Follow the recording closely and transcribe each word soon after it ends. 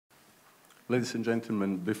Ladies and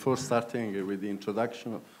gentlemen, before starting with the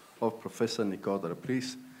introduction of Professor Nicotera,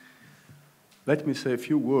 please let me say a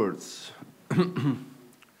few words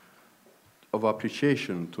of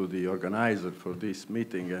appreciation to the organizer for this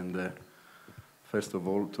meeting, and first of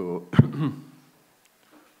all to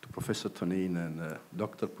Professor Tonin and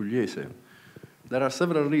Dr. Pugliese. There are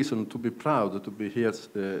several reasons to be proud to be here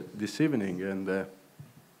this evening, and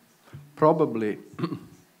probably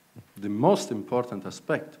the most important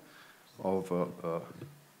aspect of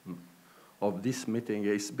this meeting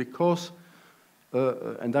is because,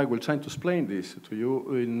 and I will try to explain this to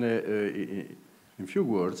you in few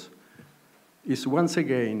words, is once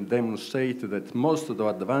again demonstrate that most of the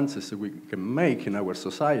advances we can make in our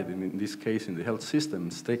society, in this case in the health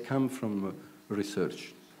systems, they come from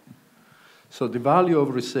research. So the value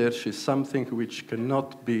of research is something which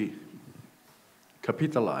cannot be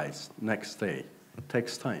capitalized next day. It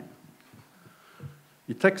takes time.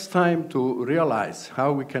 It takes time to realize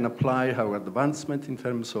how we can apply our advancement in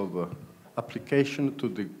terms of application to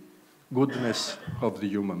the goodness of the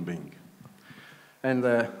human being. And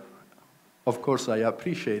of course, I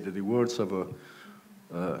appreciate the words of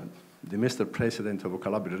the Mr. President of the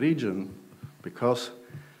Calabria region, because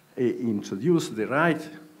he introduced the right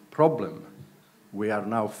problem we are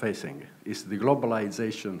now facing. Is the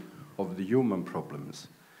globalization of the human problems.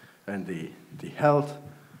 And the health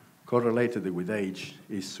correlated with age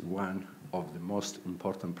is one of the most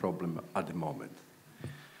important problems at the moment.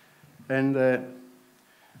 And the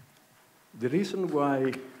reason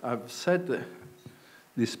why I've said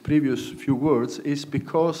these previous few words is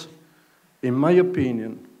because, in my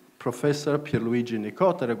opinion, Professor Pierluigi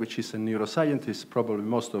Nicotera, which is a neuroscientist, probably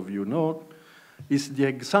most of you know, is the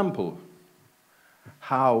example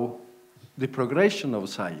how the progression of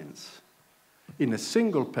science in a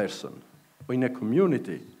single person or in a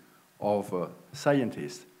community of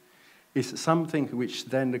scientists is something which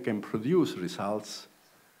then can produce results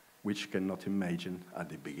which cannot imagine at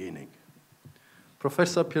the beginning.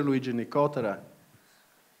 Professor Pierluigi Nicotera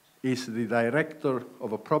is the director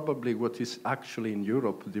of probably what is actually in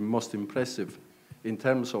Europe the most impressive in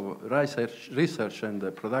terms of research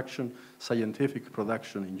and production, scientific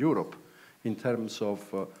production in Europe, in terms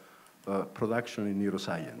of production in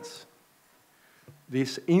neuroscience.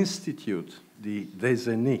 This institute, the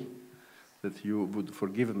Dzne, that you would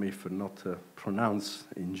forgive me for not pronounce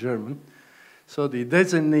in German. So the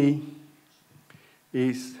Dzne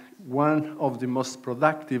is one of the most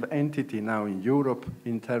productive entity now in Europe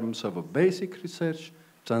in terms of basic research,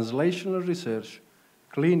 translational research,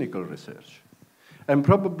 clinical research. And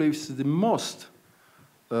probably it's the most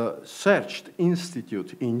searched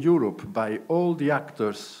institute in Europe by all the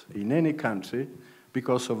actors in any country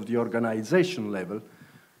because of the organization level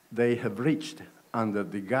they have reached under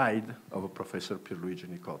the guide of Professor Pierluigi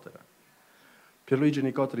Nicotera. Pierluigi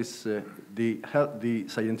Nicotera is the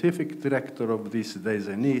scientific director of this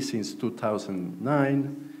Dzne since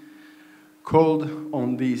 2009, called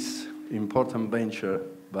on this important venture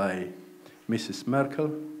by Mrs.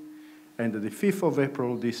 Merkel, and the 5th of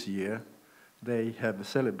April this year, they have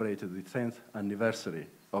celebrated the 10th anniversary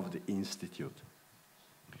of the Institute.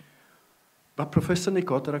 But Professor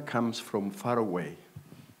Nicotera comes from far away.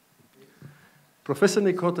 Professor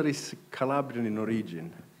Nicotera is Calabrian in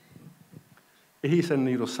origin. He is a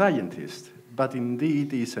neuroscientist, but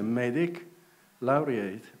indeed he is a medic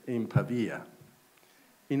laureate in Pavia.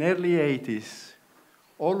 In early 80s,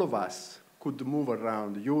 all of us could move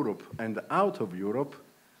around Europe and out of Europe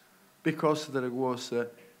because there was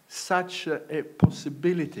such a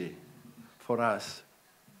possibility for us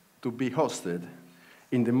to be hosted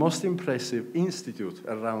in the most impressive institute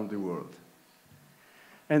around the world.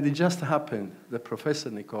 And it just happened that Professor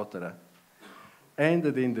Nicotera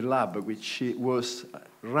ended in the lab, which was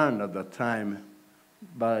run at that time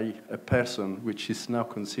by a person which is now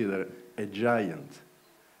considered a giant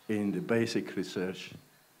in the basic research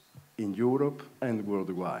in Europe and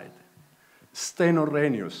worldwide. Steno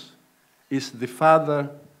Renius is the father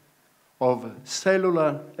of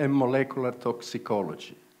cellular and molecular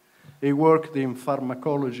toxicology. He worked in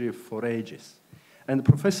pharmacology for ages. And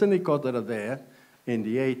Professor Nicotera there, in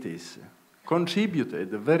the 80s,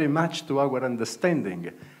 contributed very much to our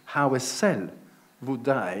understanding how a cell would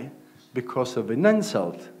die because of an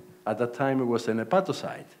insult. At that time, it was an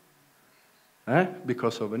hepatocyte.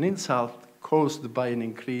 Because of an insult caused by an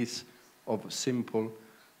increase of simple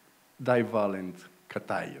divalent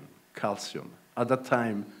cation, calcium. At that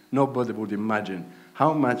time, nobody would imagine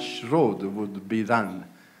how much road would be done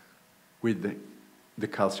with the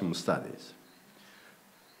calcium studies.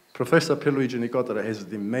 Professor Pierluigi Nicotera has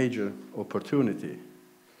the major opportunity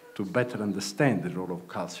to better understand the role of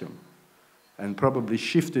calcium and probably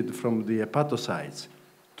shifted from the hepatocytes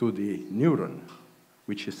to the neuron,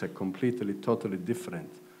 which is a completely, totally different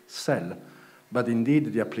cell. But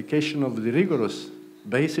indeed, the application of the rigorous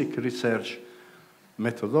basic research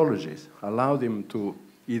methodologies allowed him to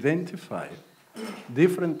identify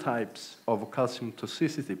different types of calcium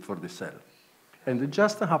toxicity for the cell. And it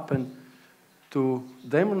just happened to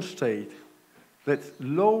demonstrate that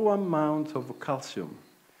low amount of calcium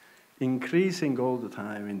increasing all the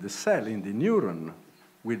time in the cell, in the neuron,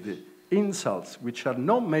 with the insults, which are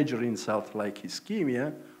not major insults like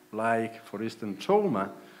ischemia, like, for instance, trauma,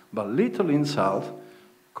 but little insult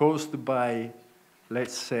caused by,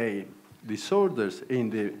 let's say, disorders in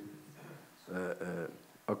the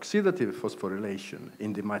oxidative phosphorylation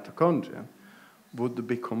in the mitochondria, would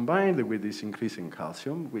be combined with this increasing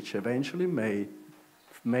calcium, which eventually may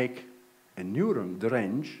make a neuron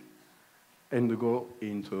derange and go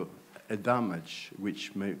into a damage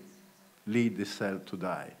which may lead the cell to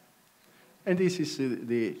die. And this is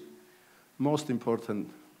the most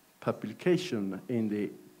important publication in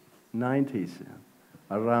the 90s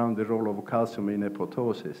around the role of calcium in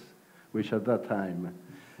apoptosis, which at that time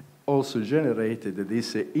also generated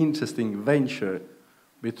this interesting venture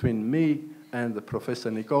between me and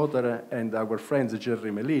Professor Nicotera and our friend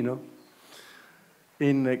Jerry Melino.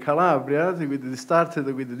 In Calabria, we started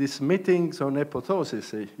with these meetings on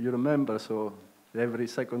apoptosis. You remember, so every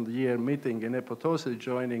second year meeting in apoptosis,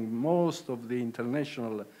 joining most of the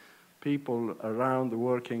international people around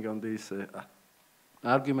working on this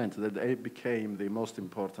argument that it became the most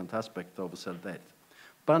important aspect of cell death.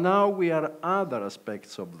 But now we are other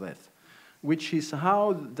aspects of death, which is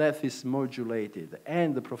how death is modulated.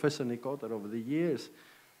 And Professor Nicotera over the years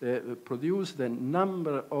produced a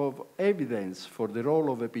number of evidence for the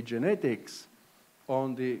role of epigenetics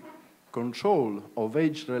on the control of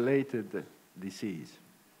age-related disease,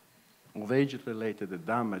 of age-related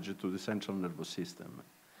damage to the central nervous system.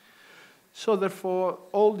 So therefore,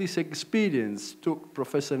 all this experience took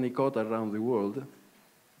Professor Nicotera around the world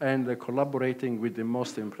and collaborating with the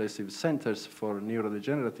most impressive centers for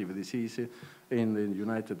neurodegenerative disease in the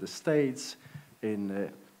United States, in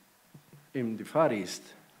the Far East,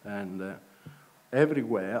 and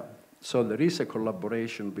everywhere. So there is a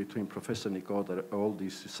collaboration between Professor Nicotera and all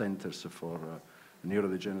these centers for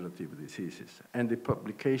neurodegenerative diseases. And the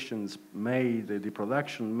publications made, the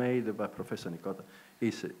production made by Professor Nicotera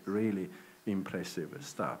is really impressive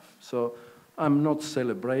stuff. So I'm not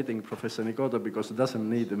celebrating Professor Nicotera because it doesn't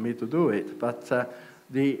need me to do it, but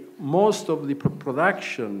most of the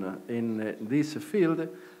production in this field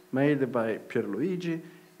made by Pierluigi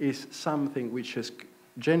is something which has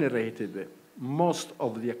generated most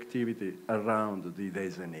of the activity around the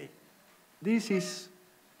Dzne. This is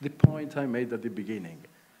the point I made at the beginning,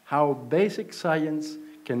 how basic science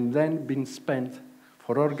can then be spent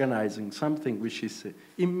for organizing something which is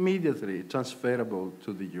immediately transferable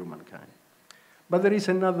to the humankind. But there is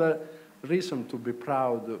another reason to be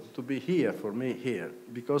proud to be here, for me here,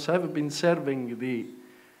 because I've been serving the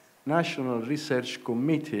National Research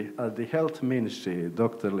Committee at the Health Ministry,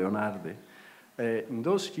 Dr. Leonardi. In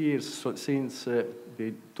those years, so since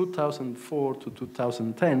the 2004 to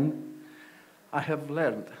 2010, I have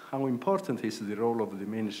learned how important is the role of the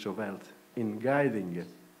Ministry of Health in guiding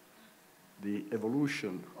the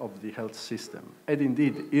evolution of the health system. And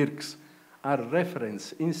indeed, IRCs are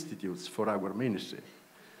reference institutes for our ministry.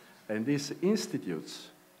 And these institutes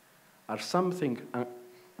are something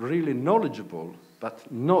really knowledgeable,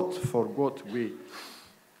 but not for what we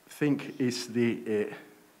think is the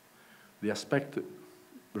aspect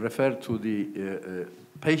referred to the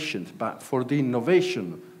patient, but for the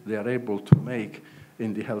innovation they are able to make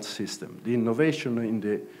in the health system. The innovation in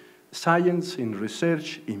the science, in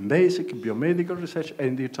research, in basic biomedical research,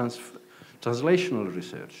 and the translational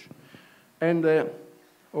research. And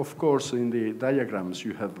of course, in the diagrams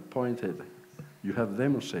you have pointed, you have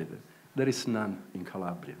demonstrated, there is none in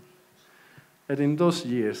Calabria. And in those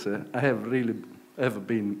years, I have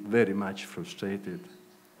been very much frustrated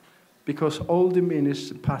because all the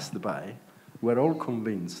ministers passed by were all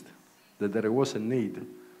convinced that there was a need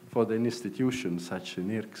for an institution such as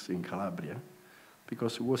IRCs in Calabria,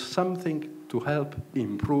 because it was something to help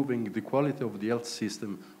improving the quality of the health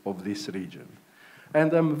system of this region.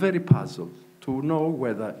 And I'm very puzzled to know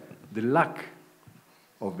whether the lack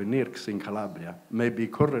of IRCs in Calabria may be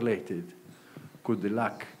correlated with the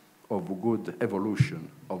lack of good evolution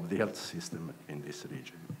of the health system in this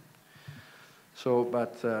region. So,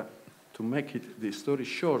 but to make the story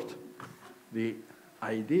short, the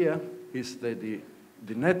idea is that the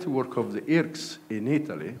network of the IRCs in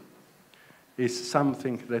Italy is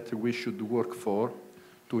something that we should work for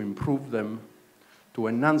to improve them, to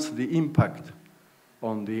enhance the impact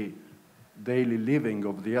on the daily living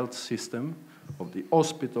of the health system, of the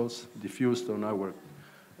hospitals diffused on our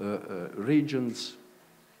regions,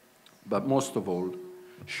 but most of all,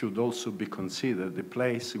 should also be considered the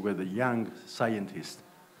place where the young scientists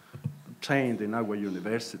trained in our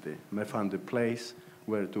university may find a place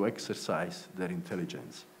where to exercise their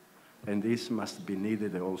intelligence. And this must be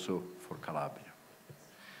needed also for Calabria.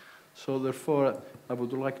 So therefore, I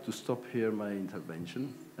would like to stop here my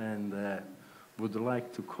intervention and would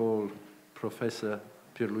like to call Professor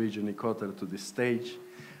Pierluigi Nicotera to the stage.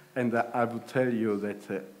 And I would tell you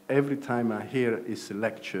that every time I hear his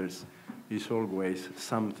lectures, it's always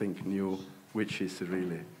something new, which is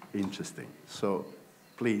really interesting. So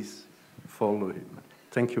please follow him.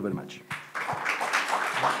 Thank you very much.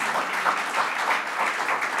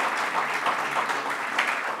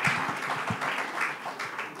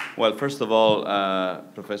 Well, first of all,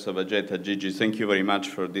 Professor Bagetta, Gigi, thank you very much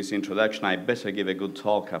for this introduction. I better give a good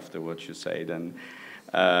talk after what you said,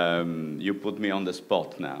 and you put me on the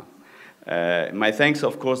spot now. My thanks,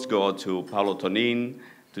 of course, go to Paolo Tonin,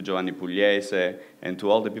 to Giovanni Pugliese, and to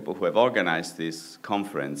all the people who have organized this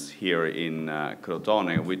conference here in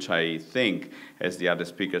Crotone, which I think, as the other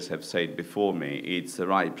speakers have said before me, it's the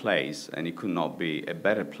right place, and it could not be a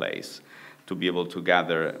better place to be able to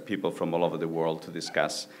gather people from all over the world to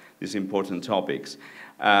discuss these important topics.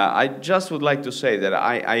 I just would like to say that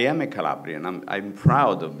I am a Calabrian. I'm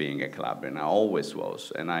proud of being a Calabrian. I always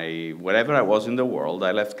was. And wherever I was in the world,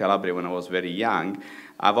 I left Calabria when I was very young.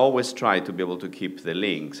 I've always tried to be able to keep the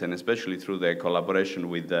links, and especially through the collaboration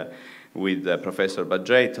with Professor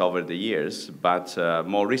Bagetta over the years, but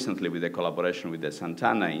more recently with the collaboration with the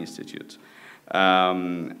Sant'Anna Institute.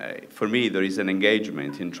 For me, there is an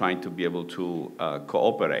engagement in trying to be able to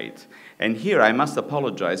cooperate. And here I must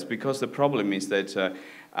apologize because the problem is that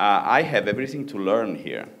I have everything to learn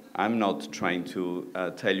here. I'm not trying to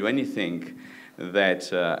tell you anything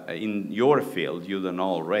that in your field you don't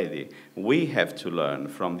know already. We have to learn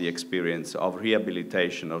from the experience of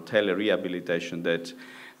rehabilitation or telerehabilitation that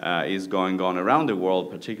is going on around the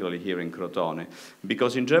world, particularly here in Crotone.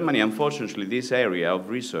 Because in Germany, unfortunately, this area of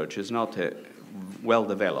research is not well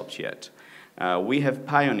developed yet. We have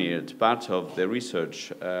pioneered part of the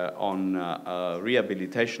research on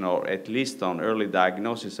rehabilitation, or at least on early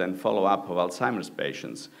diagnosis and follow-up of Alzheimer's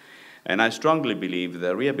patients. And I strongly believe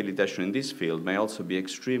that rehabilitation in this field may also be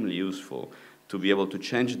extremely useful to be able to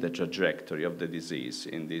change the trajectory of the disease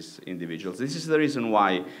in these individuals. This is the reason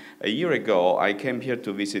why a year ago I came here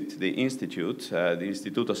to visit the Institute, the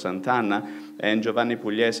Istituto Sant'Anna, and Giovanni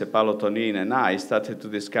Pugliese, Paolo Tonin, and I started to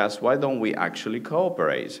discuss why don't we actually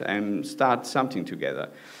cooperate and start something together.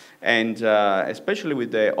 And especially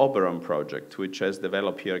with the Oberon project, which has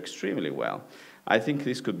developed here extremely well. I think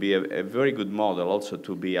this could be a very good model also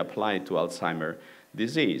to be applied to Alzheimer's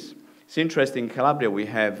disease. It's interesting, in Calabria we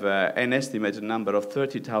have an estimated number of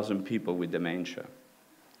 30,000 people with dementia.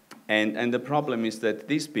 And the problem is that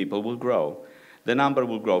these people will grow. The number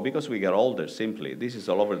will grow because we get older, simply. This is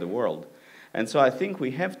all over the world. And so I think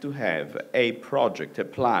we have to have a project, a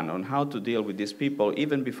plan on how to deal with these people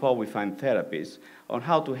even before we find therapies, on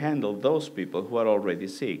how to handle those people who are already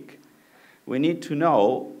sick. We need to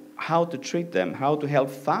know how to treat them, how to help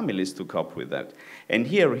families to cope with that. And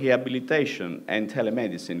here, rehabilitation and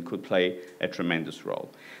telemedicine could play a tremendous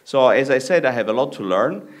role. So, as I said, I have a lot to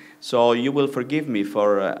learn, so you will forgive me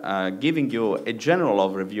for giving you a general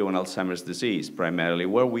overview on Alzheimer's disease, primarily,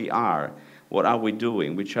 where we are, what are we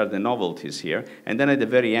doing, which are the novelties here, and then at the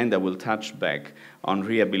very end I will touch back on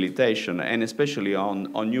rehabilitation and especially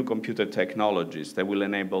on new computer technologies that will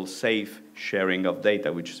enable safe sharing of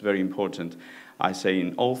data, which is very important, I say,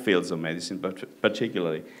 in all fields of medicine, but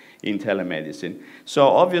particularly in telemedicine. So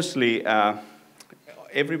obviously,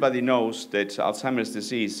 everybody knows that Alzheimer's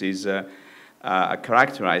disease is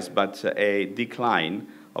characterized by a decline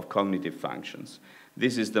of cognitive functions.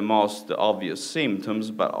 This is the most obvious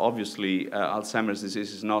symptoms, but obviously Alzheimer's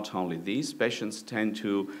disease is not only these. Patients tend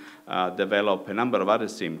to develop a number of other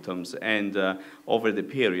symptoms, and over the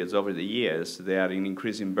periods, over the years, they are an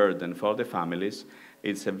increasing burden for the families.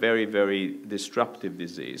 It's a very, very disruptive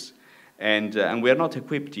disease. And we are not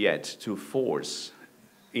equipped yet to force,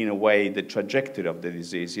 in a way, the trajectory of the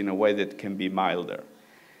disease in a way that can be milder.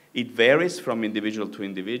 It varies from individual to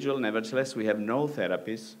individual. Nevertheless, we have no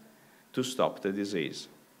therapies to stop the disease.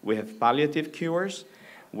 We have palliative cures.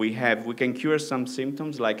 We can cure some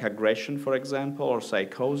symptoms like aggression, for example, or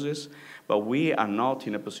psychosis, but we are not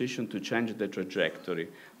in a position to change the trajectory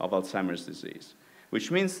of Alzheimer's disease,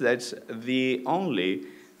 which means that the only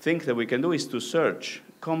thing that we can do is to search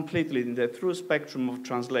completely in the true spectrum of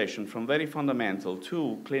translation from very fundamental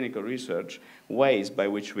to clinical research ways by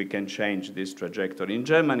which we can change this trajectory. In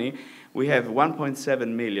Germany, we have 1.7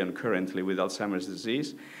 million currently with Alzheimer's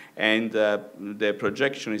disease, and the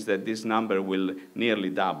projection is that this number will nearly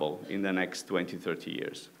double in the next 20, 30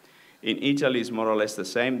 years. In Italy, it's more or less the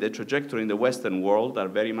same. The trajectory in the Western world are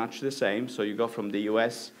very much the same. So you go from the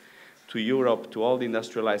US to Europe to all the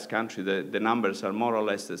industrialized countries, the numbers are more or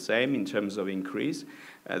less the same in terms of increase.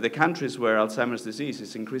 The countries where Alzheimer's disease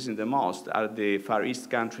is increasing the most are the Far East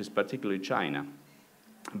countries, particularly China,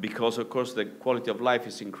 because, of course, the quality of life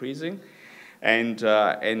is increasing. And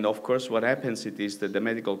of course, what happens is that the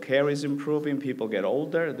medical care is improving, people get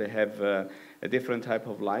older, they have a different type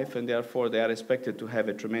of life, and therefore they are expected to have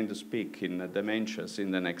a tremendous peak in dementias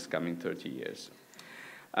in the next coming 30 years.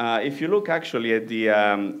 If you look actually at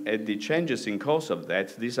the changes in cause of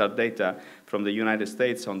that, these are data from the United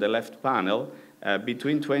States on the left panel.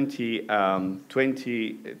 Between 2000 and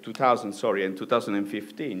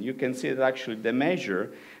 2015, you can see that actually the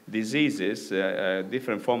measure diseases,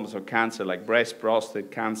 different forms of cancer like breast, prostate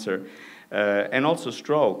cancer, and also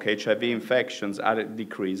stroke, HIV infections are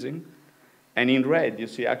decreasing. And in red, you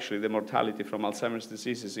see actually the mortality from Alzheimer's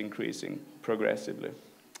disease is increasing progressively.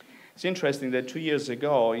 It's interesting that 2 years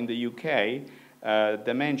ago in the UK,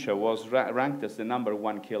 dementia was ranked as the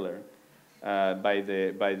 #1 killer by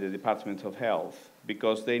the Department of Health,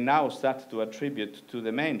 because they now start to attribute to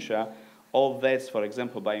dementia all deaths, for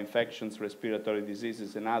example, by infections, respiratory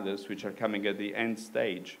diseases, and others, which are coming at the end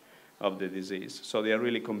stage of the disease. So they are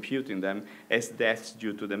really computing them as deaths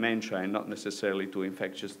due to dementia and not necessarily to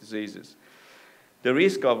infectious diseases. The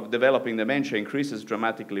risk of developing dementia increases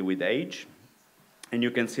dramatically with age, and you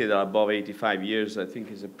can see that above 85 years, I think,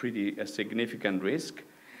 is a significant risk.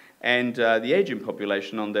 And the aging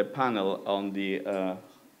population on the panel on the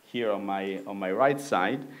here on my right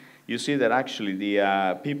side, you see that actually the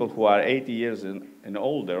people who are 80 years and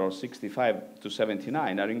older, or 65 to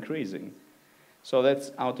 79, are increasing. So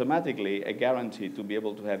that's automatically a guarantee to be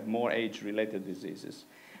able to have more age-related diseases.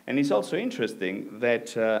 And it's also interesting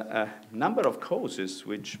that a number of causes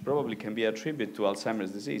which probably can be attributed to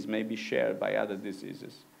Alzheimer's disease may be shared by other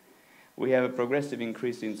diseases. We have a progressive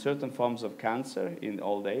increase in certain forms of cancer in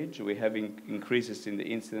old age. We have increases in the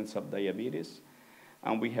incidence of diabetes.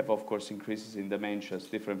 And we have, of course, increases in dementias,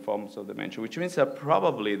 different forms of dementia, which means that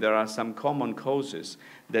probably there are some common causes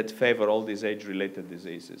that favor all these age-related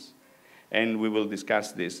diseases. And we will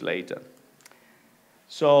discuss this later.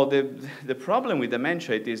 So the problem with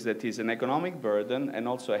dementia is that it's an economic burden and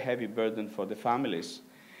also a heavy burden for the families.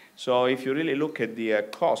 So if you really look at the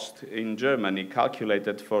cost in Germany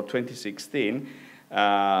calculated for 2016,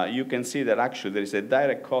 you can see that actually there is a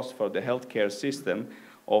direct cost for the healthcare system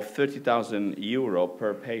of 30,000 euro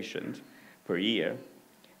per patient per year.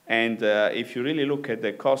 And if you really look at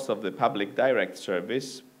the cost of the public direct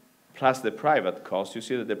service plus the private cost, you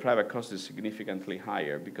see that the private cost is significantly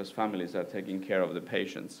higher because families are taking care of the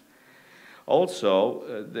patients. Also,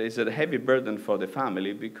 there is a heavy burden for the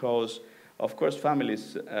family because, of course,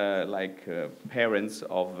 families like parents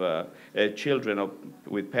of children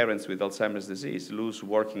with parents with Alzheimer's disease lose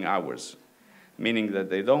working hours, meaning that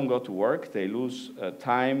they don't go to work, they lose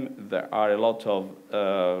time. There are a lot of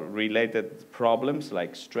related problems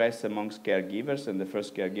like stress amongst caregivers, and the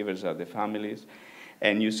first caregivers are the families.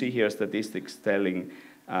 And you see here statistics telling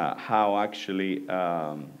how actually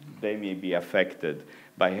they may be affected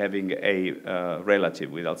by having a relative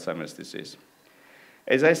with Alzheimer's disease.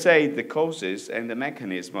 As I say, the causes and the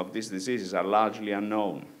mechanism of these diseases are largely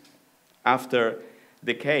unknown. After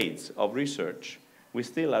decades of research, we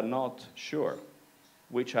still are not sure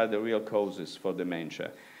which are the real causes for dementia.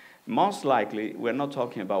 Most likely, we're not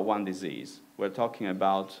talking about one disease. We're talking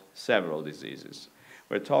about several diseases.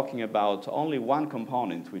 We're talking about only one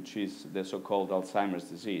component, which is the so-called Alzheimer's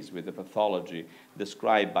disease, with the pathology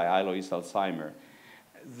described by Alois Alzheimer.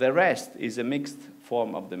 The rest is a mixed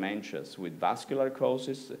form of dementias with vascular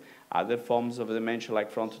causes, other forms of dementia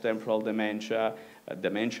like frontotemporal dementia,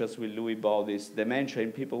 dementias with Lewy bodies, dementia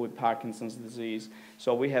in people with Parkinson's disease.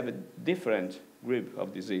 So we have a different group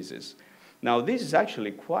of diseases. Now, this is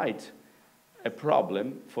actually quite a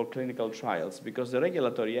problem for clinical trials because the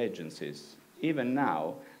regulatory agencies, even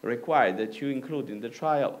now, require that you include in the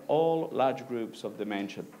trial all large groups of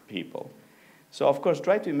dementia people. So, of course,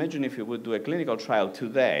 try to imagine if you would do a clinical trial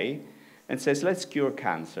today and says, let's cure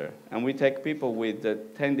cancer. And we take people with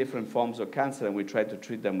 10 different forms of cancer and we try to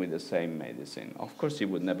treat them with the same medicine. Of course, it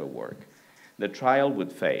would never work. The trial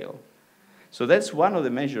would fail. So that's one of the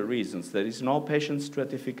major reasons. There is no patient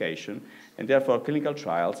stratification, and therefore clinical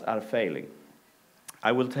trials are failing.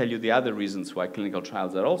 I will tell you the other reasons why clinical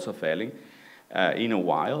trials are also failing in a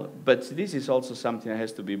while, but this is also something that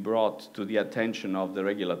has to be brought to the attention of the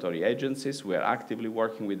regulatory agencies. We are actively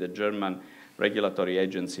working with the German regulatory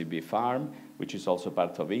agency BfArM, which is also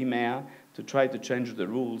part of EMEA, to try to change the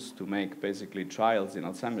rules to make basically trials in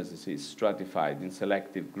Alzheimer's disease stratified in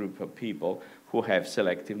selective group of people who have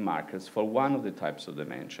selective markers for one of the types of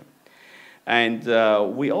dementia. And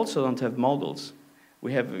we also don't have models.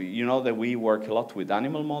 We have, you know that we work a lot with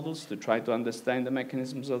animal models to try to understand the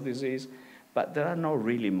mechanisms of disease, but there are no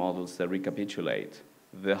really models that recapitulate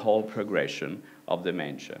the whole progression of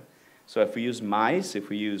dementia. So if we use mice, if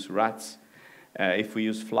we use rats, if we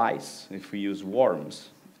use flies, if we use worms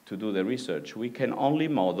to do the research, we can only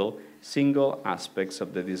model single aspects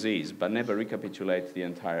of the disease, but never recapitulate the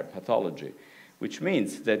entire pathology, which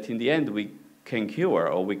means that in the end we can cure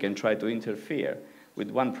or we can try to interfere with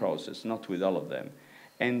one process, not with all of them.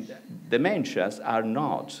 And dementias are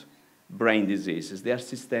not brain diseases, they are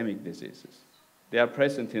systemic diseases. They are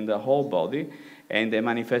present in the whole body, and they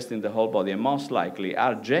manifest in the whole body, and most likely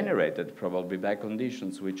are generated probably by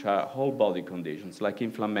conditions which are whole body conditions, like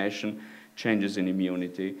inflammation, changes in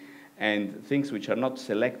immunity, and things which are not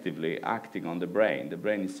selectively acting on the brain. The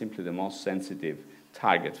brain is simply the most sensitive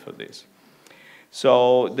target for this.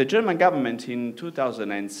 So the German government in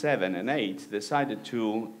 2007 and 2008 decided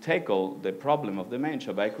to tackle the problem of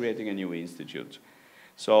dementia by creating a new institute.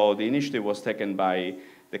 So the initiative was taken by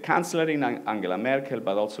the Chancellor, Angela Merkel,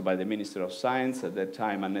 but also by the Minister of Science at that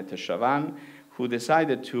time, Annette Schavan, who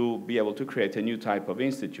decided to be able to create a new type of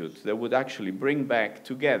institute that would actually bring back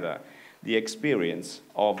together the experience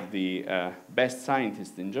of the best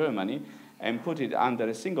scientists in Germany and put it under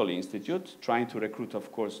a single institute, trying to recruit,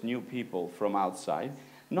 of course, new people from outside,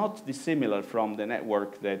 not dissimilar from the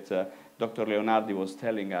network that Dr. Leonardi was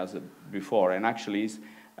telling us before, and actually is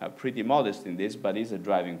pretty modest in this, but is a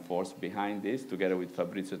driving force behind this, together with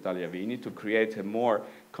Fabrizio Tagliavini, to create a more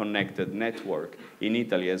connected network in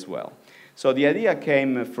Italy as well. So the idea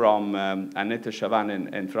came from Annette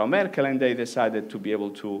Schavan and from Merkel, and they decided to be able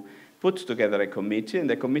to put together a committee, and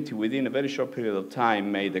the committee within a very short period of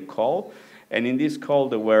time made a call, and in this call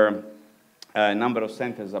there were a number of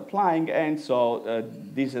centers applying, and so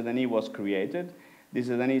Dzne was created.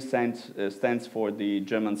 Dzne stands for the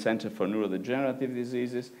German Center for Neurodegenerative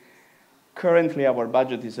Diseases. Currently, our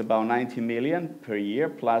budget is about 90 million per year,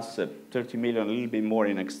 plus 30 million, a little bit more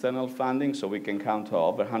in external funding, so we can count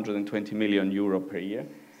over 120 million euro per year.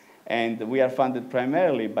 And we are funded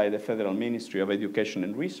primarily by the Federal Ministry of Education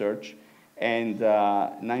and Research, and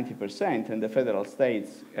 90%, and the federal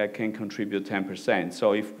states can contribute 10%.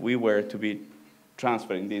 So if we were to be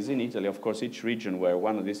transferring this in Italy, of course, each region where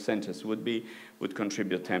one of these centers would be would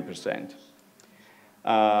contribute 10%.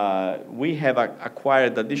 We have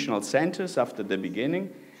acquired additional centers after the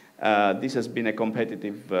beginning. This has been a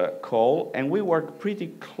competitive call, and we work pretty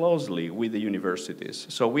closely with the universities.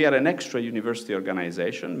 So we are an extra university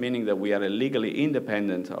organization, meaning that we are a legally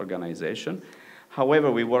independent organization.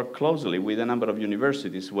 However, we work closely with a number of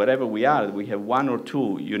universities. Wherever we are, we have one or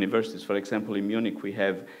two universities. For example, in Munich, we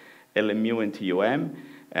have LMU and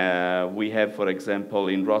TUM. We have, for example,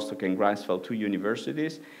 in Rostock and Greifswald, two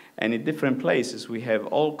universities. And in different places, we have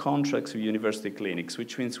all contracts with university clinics,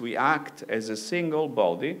 which means we act as a single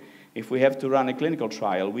body. If we have to run a clinical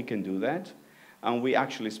trial, we can do that. And we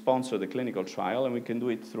actually sponsor the clinical trial, and we can do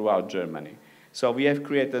it throughout Germany. So we have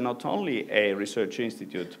created not only a research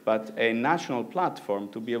institute, but a national platform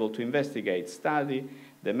to be able to investigate, study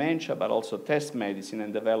dementia, but also test medicine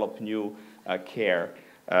and develop new care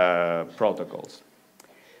protocols.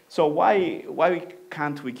 So why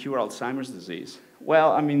can't we cure Alzheimer's disease?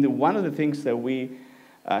 Well, I mean, one of the things that we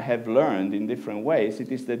have learned in different ways,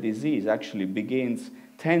 it is the disease actually begins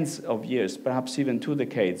tens of years, perhaps even 2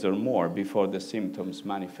 decades or more before the symptoms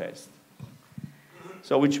manifest.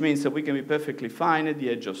 So which means that we can be perfectly fine at the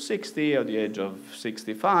age of 60 or the age of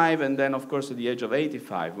 65, and then, of course, at the age of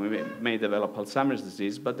 85, we may develop Alzheimer's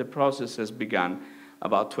disease, but the process has begun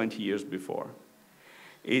about 20 years before.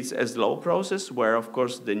 It's a slow process where, of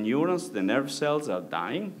course, the neurons, the nerve cells are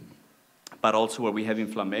dying, but also where we have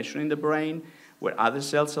inflammation in the brain, where other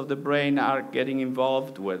cells of the brain are getting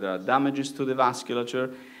involved, where there are damages to the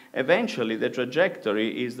vasculature. Eventually, the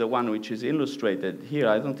trajectory is the one which is illustrated here.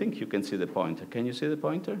 I don't think you can see the pointer. Can you see the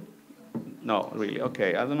pointer? No, really?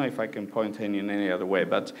 Okay, I don't know if I can point in any other way,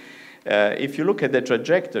 but if you look at the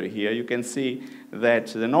trajectory here, you can see that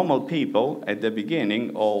the normal people at the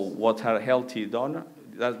beginning, or what are healthy donors,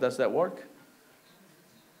 does that work?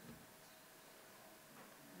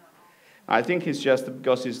 I think it's just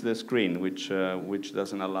because it's the screen which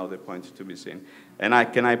doesn't allow the point to be seen. And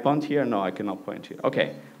can I point here? No, I cannot point here.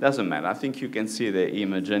 Okay, doesn't matter. I think you can see the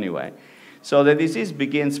image anyway. So the disease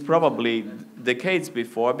begins probably decades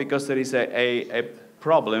before because there is a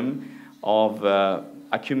problem of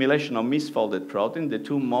accumulation of misfolded protein. The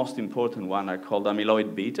two most important ones are called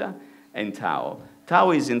amyloid beta and tau.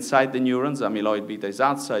 Tau is inside the neurons, amyloid beta is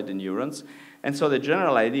outside the neurons. And so the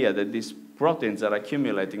general idea that these proteins are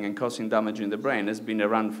accumulating and causing damage in the brain has been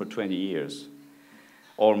around for 20 years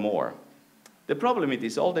or more. The problem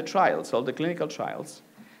is all the trials, all the clinical trials,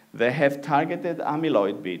 they have targeted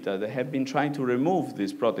amyloid beta. They have been trying to remove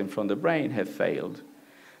this protein from the brain, have failed.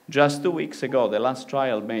 Just 2 weeks ago, the last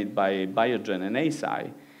trial made by Biogen and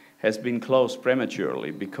Eisai has been closed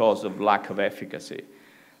prematurely because of lack of efficacy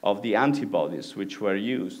of the antibodies which were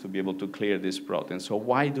used to be able to clear this protein. So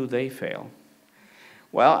why do they fail?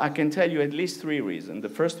 Well, I can tell you at least 3 reasons. The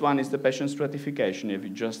first one is the patient stratification, if you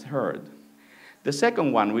just heard. The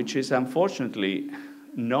second one, which is unfortunately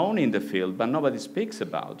known in the field but nobody speaks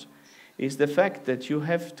about, is the fact that you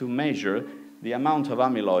have to measure the amount of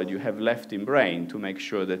amyloid you have left in brain to make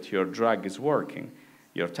sure that your drug is working.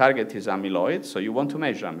 Your target is amyloid, so you want to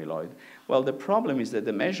measure amyloid. Well, the problem is that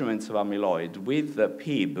the measurements of amyloid with the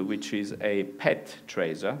PEB, which is a PET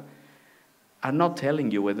tracer, are not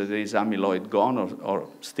telling you whether there is amyloid gone or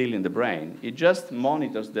still in the brain. It just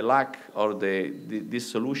monitors the lack or the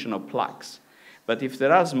dissolution of plaques. But if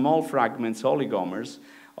there are small fragments, oligomers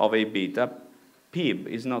of A beta, PEB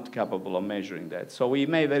is not capable of measuring that. So it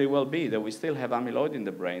may very well be that we still have amyloid in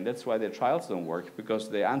the brain. That's why the trials don't work, because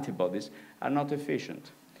the antibodies are not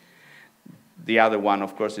efficient. The other one,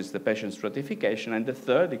 of course, is the patient stratification. And the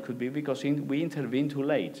third, it could be because we intervene too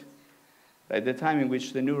late, at the time in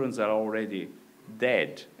which the neurons are already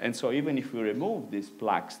dead. And so even if we remove these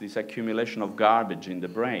plaques, this accumulation of garbage in the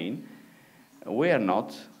brain, we are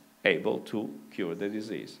not able to cure the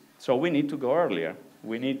disease. So we need to go earlier.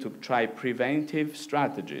 We need to try preventive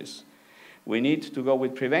strategies. We need to go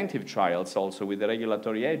with preventive trials also with the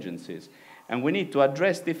regulatory agencies. And we need to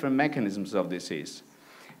address different mechanisms of disease.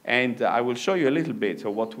 And I will show you a little bit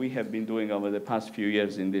of what we have been doing over the past few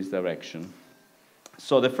years in this direction.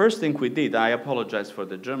 So the first thing we did, I apologize for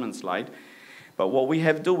the German slide, but what we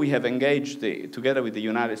have done, we have engaged, together with the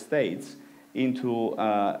United States, into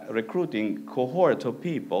recruiting cohort of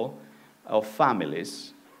people, of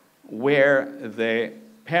families, where the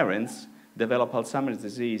parents develop Alzheimer's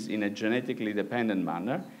disease in a genetically dependent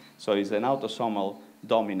manner. So it's an autosomal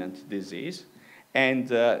dominant disease. And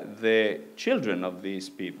the children of these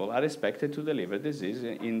people are expected to deliver disease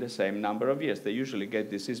in the same number of years. They usually get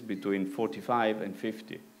disease between 45 and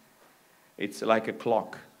 50. It's like a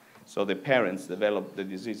clock. So the parents develop the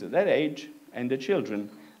disease at that age, and the children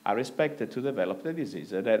are expected to develop the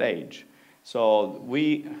disease at that age. So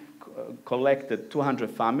we collected 200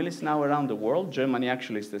 families now around the world. Germany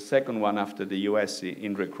actually is the second one after the US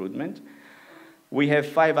in recruitment. We have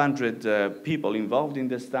 500 people involved in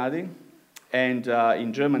the study. And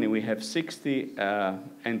in Germany, we have 60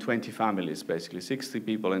 and 20 families, basically, 60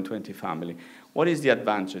 people and 20 families. What is the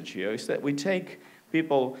advantage here? Is that we take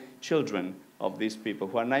people, children of these people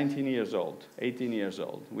who are 19 years old, 18 years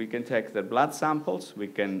old. We can take their blood samples, we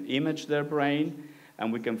can image their brain,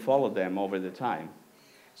 and we can follow them over the time.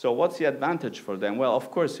 So what's the advantage for them? Well,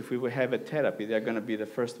 of course, if we have a therapy, they're going to be the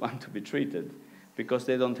first one to be treated because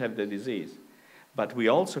they don't have the disease. But we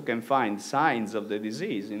also can find signs of the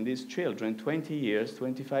disease in these children 20 years,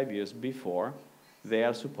 25 years before they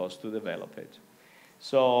are supposed to develop it.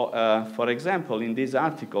 So, for example, in this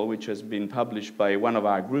article, which has been published by one of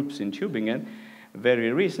our groups in Tübingen,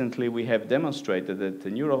 very recently we have demonstrated that the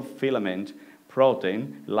neurofilament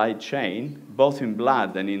protein, light chain, both in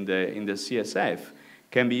blood and in the CSF,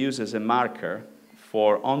 can be used as a marker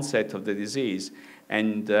for onset of the disease.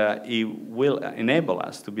 And it will enable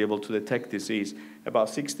us to be able to detect disease about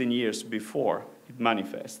 16 years before it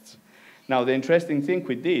manifests. Now, the interesting thing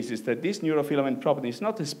with this is that this neurofilament protein is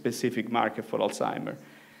not a specific marker for Alzheimer's.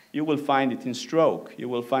 You will find it in stroke. You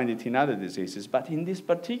will find it in other diseases. But in this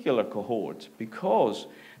particular cohort, because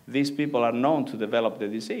these people are known to develop the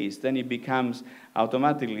disease, then it becomes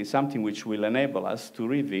automatically something which will enable us to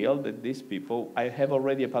reveal that these people have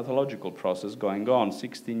already a pathological process going on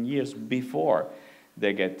 16 years before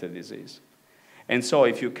they get the disease. And so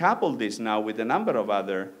if you couple this now with a number of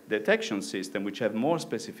other detection systems which have more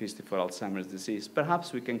specificity for Alzheimer's disease,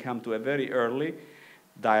 perhaps we can come to a very early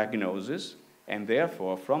diagnosis, and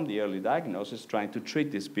therefore, from the early diagnosis, trying to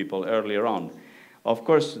treat these people earlier on. Of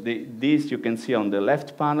course, this you can see on the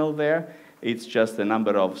left panel there. It's just the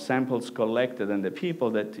number of samples collected and the people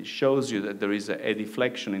that shows you that there is a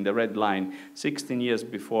deflection in the red line 16 years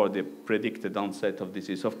before the predicted onset of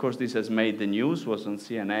disease. Of course, this has made the news, was on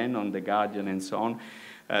CNN, on The Guardian, and so on.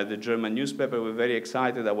 The German newspaper were very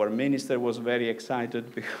excited. Our minister was very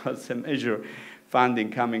excited because the major funding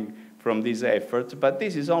coming from this effort. But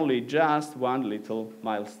this is only just one little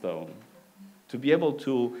milestone. To be able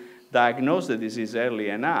to diagnose the disease early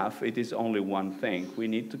enough, it is only one thing. We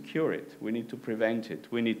need to cure it. We need to prevent it.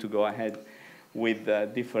 We need to go ahead with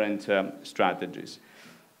different strategies.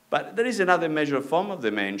 But there is another major form of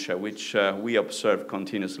dementia which we observe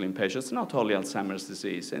continuously in patients, not only Alzheimer's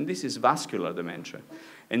disease, and this is vascular dementia.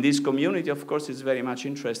 And this community, of course, is very much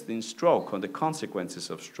interested in stroke, on the consequences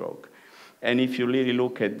of stroke. And if you really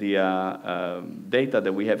look at the data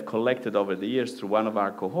that we have collected over the years through one of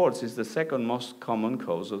our cohorts, it's the second most common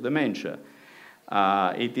cause of dementia.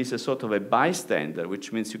 It is a sort of a bystander,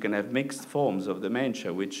 which means you can have mixed forms of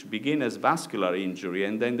dementia, which begin as vascular injury,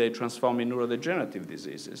 and then they transform in neurodegenerative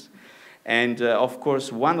diseases. And of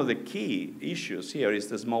course, one of the key issues here is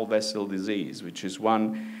the small vessel disease, which is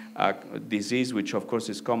one disease which, of course,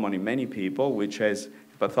 is common in many people, which has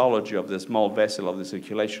pathology of the small vessel of the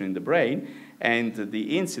circulation in the brain, and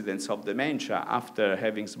the incidence of dementia after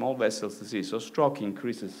having small vessels disease or stroke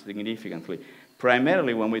increases significantly,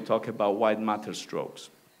 primarily when we talk about white matter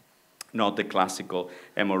strokes, not the classical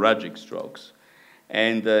hemorrhagic strokes.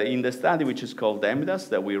 And in the study, which is called EMDAS,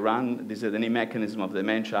 that we run, this is any mechanism of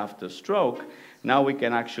dementia after stroke, now we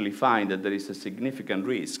can actually find that there is a significant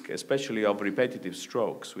risk, especially of repetitive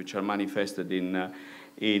strokes, which are manifested in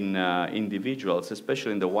individuals,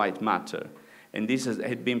 especially in the white matter. And this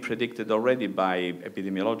had been predicted already by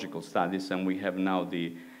epidemiological studies, and we have now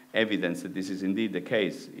the evidence that this is indeed the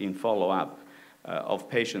case in follow-up of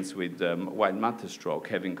patients with white matter stroke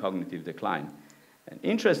having cognitive decline. And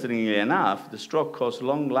interestingly enough, the stroke caused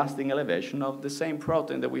long-lasting elevation of the same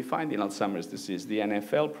protein that we find in Alzheimer's disease, the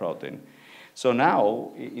NFL protein. So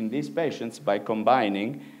now, in these patients, by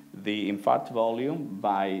combining the infarct volume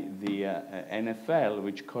by the NFL,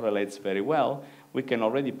 which correlates very well, we can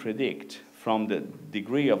already predict from the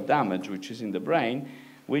degree of damage which is in the brain,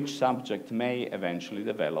 which subject may eventually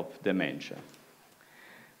develop dementia.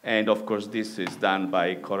 And of course, this is done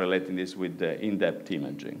by correlating this with the in-depth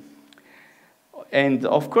imaging. And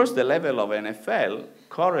of course, the level of NFL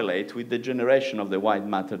correlate with the generation of the white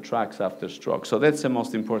matter tracts after stroke. So that's the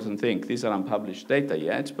most important thing. These are unpublished data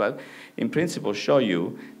yet, but in principle show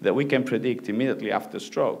you that we can predict immediately after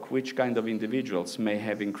stroke which kind of individuals may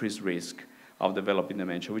have increased risk of developing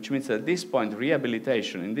dementia, which means at this point,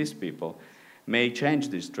 rehabilitation in these people may change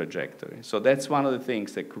this trajectory. So that's one of the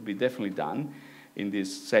things that could be definitely done in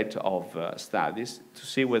this set of studies to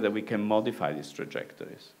see whether we can modify these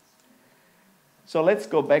trajectories. So let's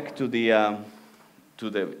go back to the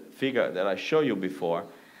figure that I showed you before.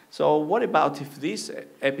 So what about if these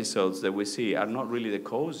episodes that we see are not really the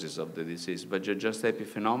causes of the disease, but just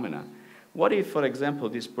epiphenomena? What if, for example,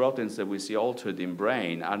 these proteins that we see altered in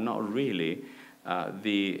brain are not really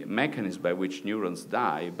the mechanism by which neurons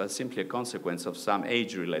die, but simply a consequence of some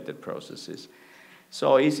age-related processes?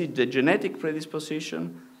 So is it the genetic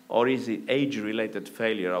predisposition, or is it age-related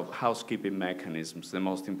failure of housekeeping mechanisms the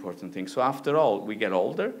most important thing? So after all, we get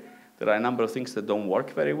older. There are a number of things that don't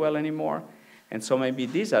work very well anymore. And so maybe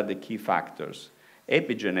these are the key factors,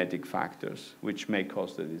 epigenetic factors, which may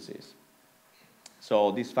cause the disease.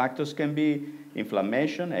 So these factors can be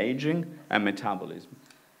inflammation, aging, and metabolism.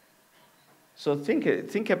 So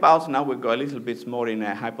think about, now we go a little bit more in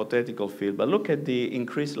a hypothetical field, but look at the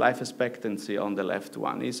increased life expectancy on the left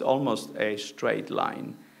one. It's almost a straight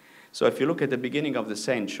line. So if you look at the beginning of the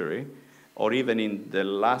century, or even in the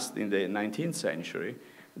 19th century,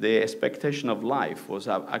 the expectation of life was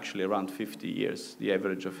actually around 50 years, the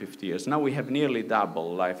average of 50 years. Now we have nearly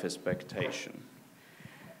double life expectation.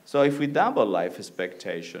 So if we double life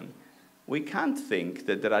expectation, we can't think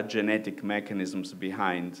that there are genetic mechanisms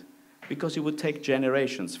behind, because it would take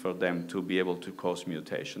generations for them to be able to cause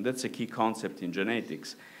mutation. That's a key concept in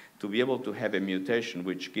genetics. To be able to have a mutation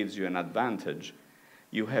which gives you an advantage,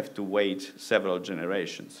 you have to wait several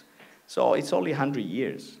generations. So it's only 100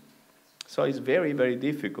 years. So it's very, very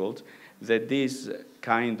difficult that these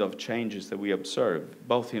kind of changes that we observe,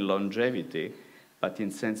 both in longevity, but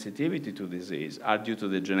in sensitivity to disease, are due to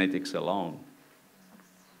the genetics alone.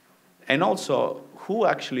 And also, who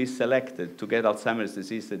actually selected to get Alzheimer's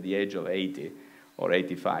disease at the age of 80 or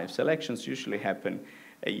 85? Selections usually happen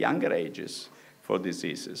at younger ages for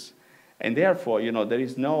diseases. And therefore, there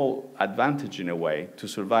is no advantage in a way to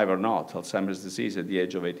survive or not Alzheimer's disease at the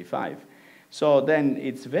age of 85. So then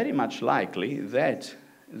it's very much likely that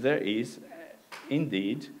there is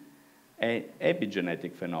indeed an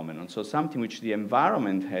epigenetic phenomenon, so something which the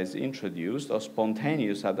environment has introduced, or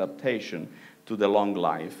spontaneous adaptation to the long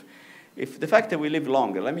life. If the fact that we live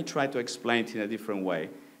longer, let me try to explain it in a different way.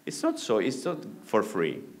 It's not for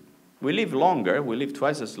free. We live longer, we live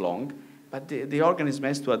twice as long, but the organism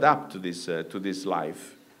has to adapt to this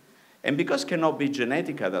life. And because it cannot be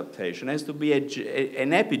genetic adaptation, it has to be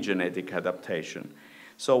an epigenetic adaptation.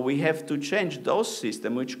 So we have to change those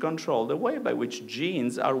systems which control the way by which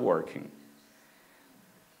genes are working.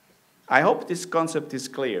 I hope this concept is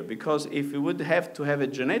clear, because if we would have to have a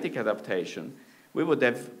genetic adaptation, we would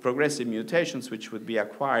have progressive mutations which would be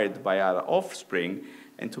acquired by our offspring,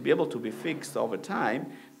 and to be able to be fixed over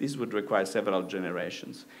time, this would require several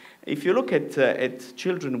generations. If you look at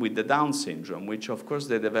children with the Down syndrome, which of course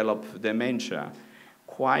they develop dementia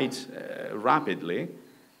quite rapidly,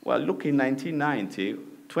 well, look in 1990,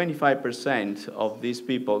 25% of these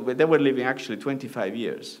people, they were living actually 25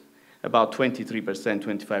 years. About 23%,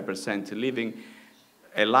 25% living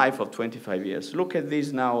a life of 25 years. Look at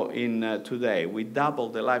this now in today. We double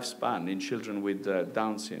the lifespan in children with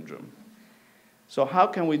Down syndrome. So how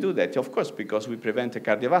can we do that? Of course, because we prevent a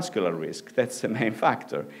cardiovascular risk. That's the main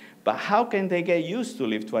factor. But how can they get used to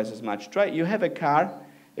live twice as much? You have a car,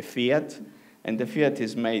 a Fiat, and the Fiat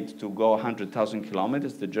is made to go 100,000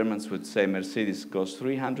 kilometers. The Germans would say Mercedes goes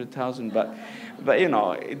 300,000, but you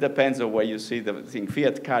know, it depends on where you see the thing.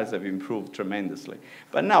 Fiat cars have improved tremendously.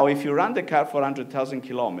 But now, if you run the car for 100,000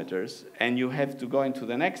 kilometers and you have to go into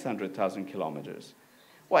the next 100,000 kilometers,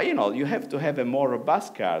 well, you know, you have to have a more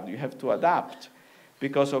robust car. You have to adapt,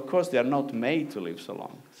 because of course they are not made to live so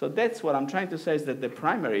long. So that's what I'm trying to say, is that the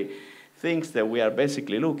primary things that we are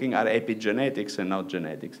basically looking at are epigenetics and not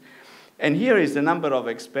genetics. And here is the number of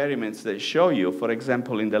experiments that show you, for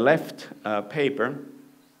example, in the left paper,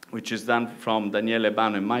 which is done from Daniele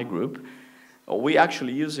Bano and my group, we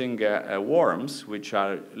actually using worms which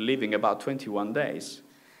are living about 21 days.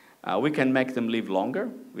 We can make them live longer.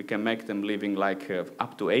 We can make them living like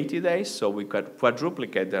up to 80 days, so we could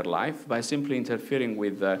quadruplicate their life by simply interfering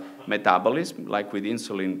with metabolism, like with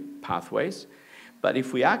insulin pathways. But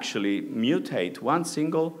if we actually mutate one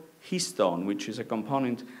single histone, which is a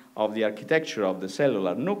component of the architecture of the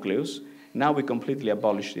cellular nucleus, now we completely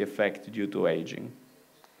abolish the effect due to aging.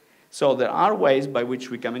 So there are ways by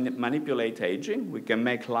which we can manipulate aging. We can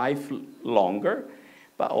make life longer,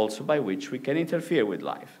 but also by which we can interfere with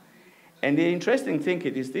life. And the interesting thing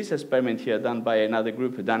is this experiment here done by another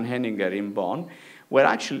group, Dan Henninger in Bonn, where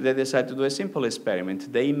actually they decided to do a simple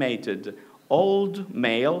experiment. They mated old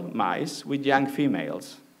male mice with young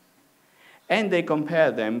females, and they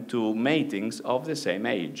compared them to matings of the same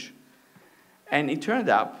age. And it turned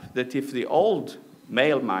out that if the old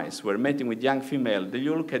male mice were mating with young female, then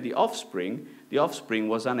you look at the offspring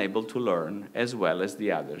was unable to learn as well as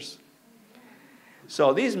the others.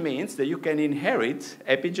 So this means that you can inherit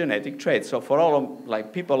epigenetic traits. So for all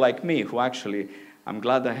of, people like me, who actually, I'm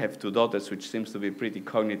glad I have two daughters, which seems to be pretty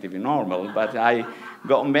cognitively normal, but I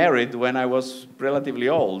got married when I was relatively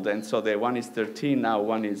old, and so one is 13 now,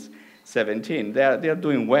 one is 17. They're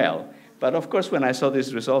doing well. But of course, when I saw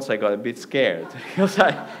these results, I got a bit scared. Because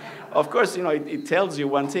of course, you know, it tells you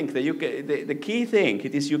one thing, that the key thing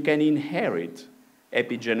is you can inherit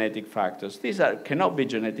epigenetic factors. These cannot be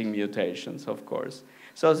genetic mutations, of course.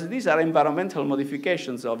 So these are environmental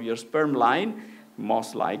modifications of your sperm line,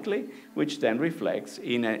 most likely, which then reflects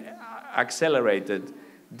in accelerated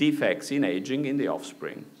defects in aging in the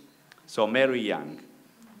offspring. So marry young.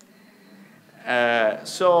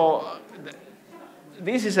 So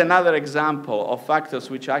this is another example of factors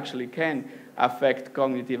which actually can affect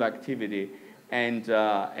cognitive activity and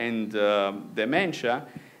dementia.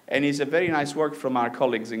 And it's a very nice work from our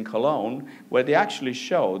colleagues in Cologne, where they actually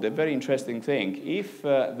showed a very interesting thing. If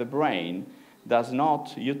the brain does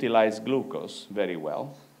not utilize glucose very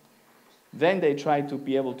well, then they try to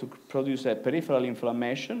be able to produce a peripheral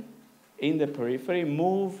inflammation in the periphery,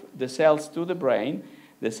 move the cells to the brain.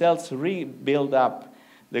 The cells rebuild up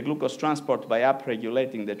the glucose transport by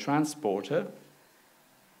upregulating the transporter.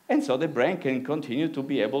 And so the brain can continue to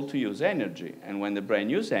be able to use energy. And when the brain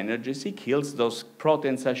uses energy, it kills those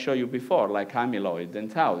proteins I showed you before, like amyloid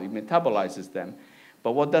and tau. It metabolizes them.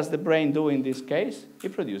 But what does the brain do in this case?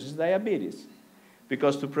 It produces diabetes.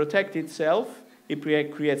 Because to protect itself, it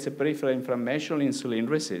creates a peripheral inflammation, insulin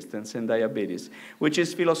resistance, and diabetes, which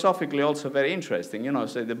is philosophically also very interesting. You know,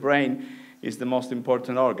 so the brain is the most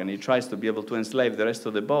important organ. It tries to be able to enslave the rest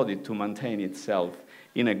of the body to maintain itself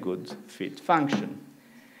in a good, fit function.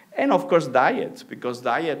 And of course, diet, because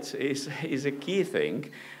diet is a key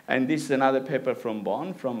thing. And this is another paper from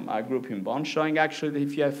Bonn, from our group in Bonn, showing actually that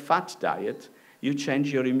if you have fat diet, you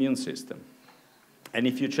change your immune system. And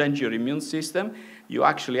if you change your immune system, you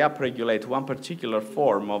actually upregulate one particular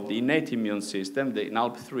form of the innate immune system, the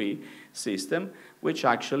NALP3 system, which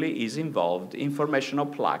actually is involved in formation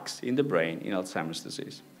of plaques in the brain in Alzheimer's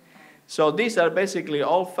disease. So these are basically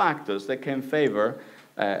all factors that can favor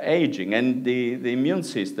aging, and the immune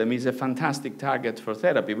system is a fantastic target for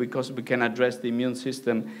therapy because we can address the immune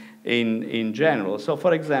system in general. So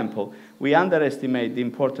for example, we underestimate the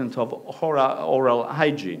importance of oral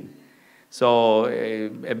hygiene. So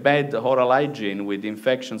a bad oral hygiene with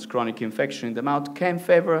infections, chronic infection in the mouth can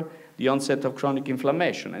favor the onset of chronic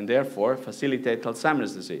inflammation and therefore facilitate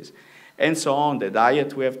Alzheimer's disease. And so on, the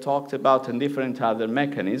diet we have talked about and different other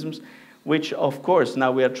mechanisms, which of course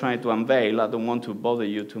now we are trying to unveil. I don't want to bother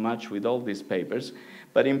you too much with all these papers,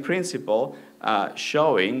 but in principle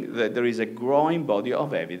showing that there is a growing body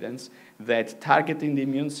of evidence that targeting the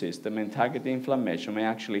immune system and targeting inflammation may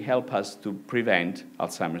actually help us to prevent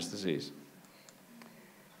Alzheimer's disease.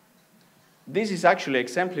 This is actually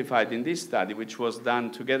exemplified in this study, which was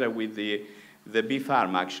done together with the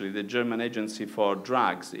BfArM, actually, the German Agency for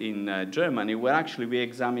Drugs in Germany, where actually we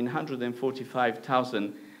examined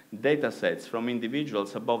 145,000 data sets from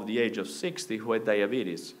individuals above the age of 60 who had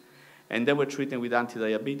diabetes, and they were treated with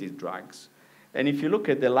anti-diabetes drugs. And if you look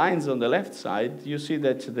at the lines on the left side, you see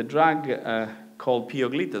that the drug called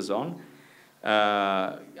pioglitazone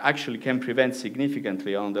actually can prevent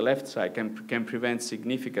significantly, on the left side, can prevent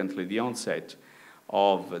significantly the onset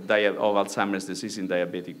of Alzheimer's disease in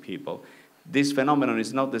diabetic people. This phenomenon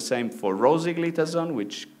is not the same for rosiglitazone,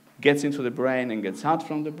 which gets into the brain and gets out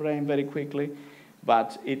from the brain very quickly,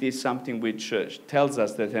 but it is something which tells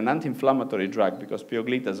us that an anti-inflammatory drug, because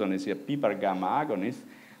pioglitazone is a PPAR gamma agonist,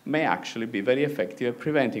 may actually be very effective at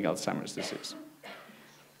preventing Alzheimer's disease.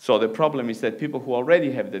 So the problem is that people who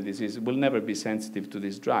already have the disease will never be sensitive to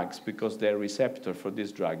these drugs because their receptor for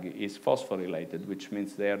this drug is phosphorylated, which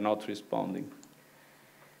means they are not responding.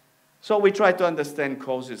 So we try to understand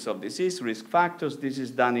causes of disease, risk factors. This is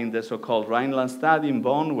done in the so-called Rhineland study in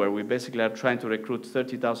Bonn, where we basically are trying to recruit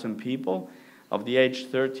 30,000 people of the age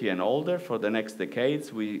 30 and older for the next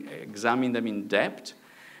decades. We examine them in depth.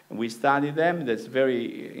 We study them. That's a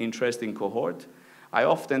very interesting cohort. I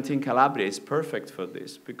often think Calabria is perfect for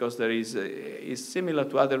this because there is similar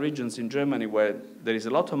to other regions in Germany where there is a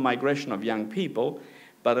lot of migration of young people,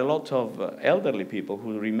 but a lot of elderly people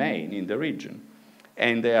who remain in the region.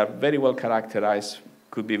 And they are very well characterized,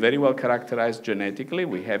 could be very well characterized genetically.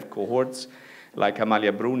 We have cohorts like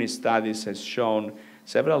Amalia Bruni's studies has shown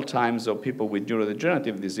several times of people with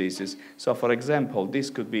neurodegenerative diseases. So for example, this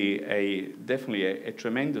could be definitely a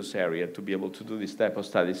tremendous area to be able to do this type of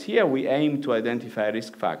studies. Here we aim to identify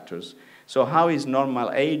risk factors. So how is normal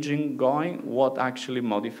aging going? What actually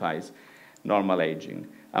modifies normal aging?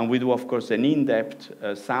 And we do, of course, an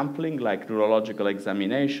in-depth sampling like neurological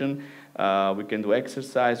examination. We can do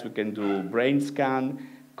exercise, we can do brain scan,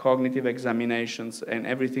 cognitive examinations, and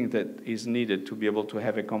everything that is needed to be able to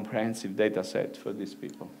have a comprehensive data set for these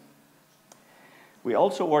people. We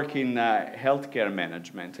also work in healthcare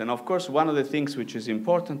management. And of course, one of the things which is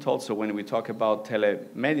important also when we talk about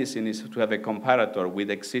telemedicine is to have a comparator with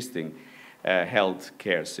existing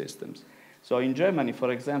healthcare systems. So in Germany,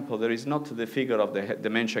 for example, there is not the figure of the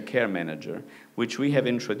dementia care manager, which we have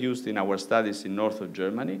introduced in our studies in north of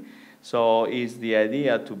Germany. So is the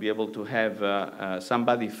idea to be able to have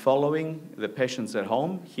somebody following the patients at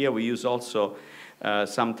home. Here we use also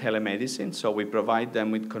some telemedicine, so we provide them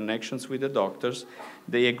with connections with the doctors.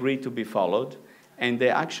 They agree to be followed, and they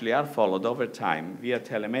actually are followed over time via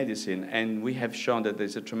telemedicine, and we have shown that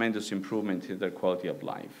there's a tremendous improvement in their quality of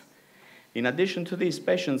life. In addition to these,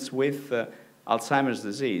 patients with Alzheimer's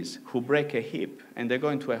disease who break a hip and they go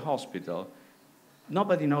into a hospital,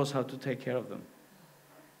 nobody knows how to take care of them.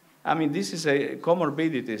 I mean,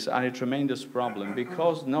 comorbidities are a tremendous problem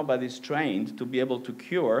because nobody's trained to be able to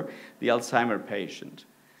cure the Alzheimer patient.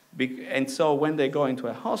 And so when they go into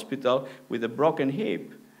a hospital with a broken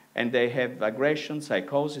hip and they have aggression,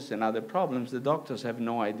 psychosis, and other problems, the doctors have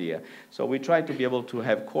no idea. So we try to be able to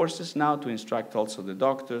have courses now to instruct also the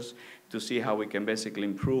doctors to see how we can basically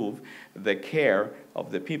improve the care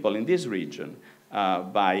of the people in this region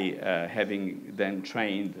by having them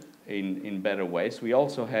trained in better ways. We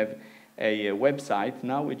also have a website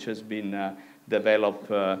now which has been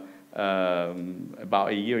developed about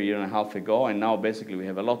a year and a half ago, and now basically we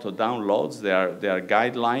have a lot of downloads. There are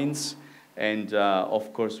guidelines, and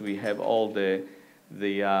of course we have all the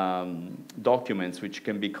documents which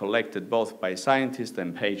can be collected both by scientists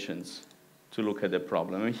and patients to look at the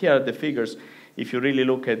problem. And here are the figures. If you really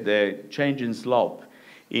look at the change in slope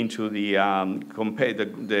into the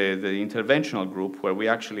interventional group, where we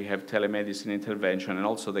actually have telemedicine intervention and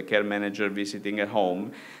also the care manager visiting at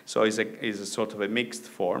home, so it's a sort of a mixed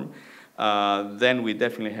form, then we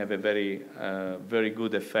definitely have a very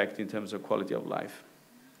good effect in terms of quality of life.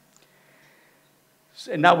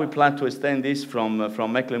 And now we plan to extend this from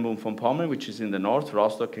Mecklenburg-Vorpommern, which is in the north,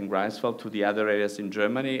 Rostock and Greifswald, to the other areas in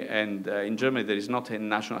Germany. And in Germany, there is not a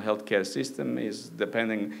national healthcare system. It's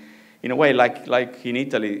depending, in a way, like in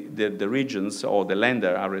Italy, the regions or the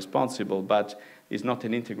Länder are responsible, but it's not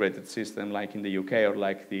an integrated system like in the UK or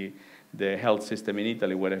like the health system in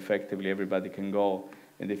Italy, where effectively everybody can go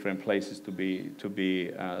in different places to be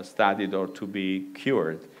studied or to be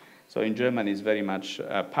cured. So in Germany, it's very much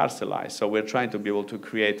parcelized. So we're trying to be able to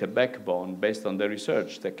create a backbone based on the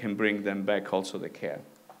research that can bring them back also the care.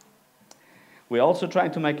 We're also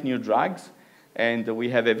trying to make new drugs, and we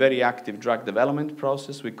have a very active drug development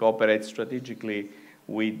process. We cooperate strategically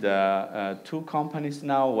with two companies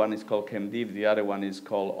now. One is called ChemDiv, the other one is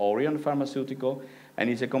called Orion Pharmaceutical, and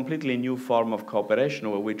it's a completely new form of cooperation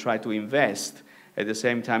where we try to invest at the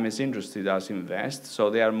same time as industry does invest, so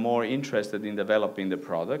they are more interested in developing the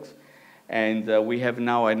products. And we have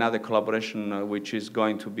now another collaboration which is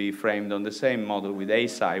going to be framed on the same model with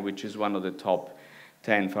Eisai, which is one of the top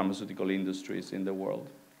 10 pharmaceutical industries in the world.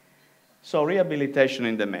 So rehabilitation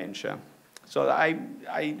in dementia. So I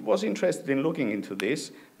was interested in looking into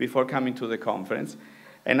this before coming to the conference,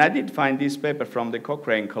 and I did find this paper from the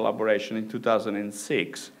Cochrane collaboration in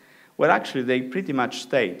 2006, where actually they pretty much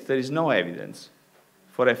state there is no evidence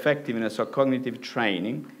for effectiveness of cognitive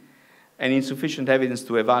training and insufficient evidence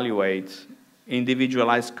to evaluate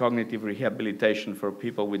individualized cognitive rehabilitation for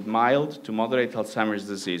people with mild to moderate Alzheimer's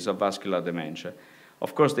disease or vascular dementia.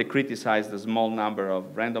 Of course, they criticize the small number of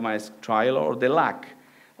randomized trials or the lack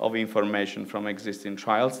of information from existing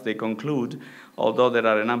trials. They conclude, although there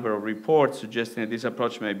are a number of reports suggesting that this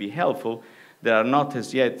approach may be helpful, there are not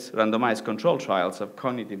as yet randomized control trials of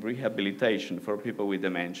cognitive rehabilitation for people with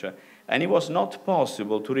dementia, and it was not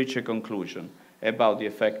possible to reach a conclusion about the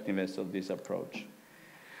effectiveness of this approach.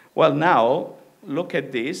 Well, now, look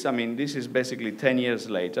at this. I mean, this is basically 10 years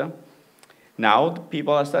later. Now,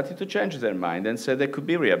 people are starting to change their mind and say there could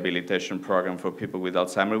be a rehabilitation program for people with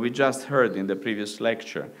Alzheimer's. We just heard in the previous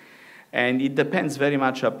lecture. And it depends very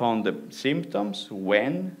much upon the symptoms,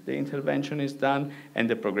 when the intervention is done, and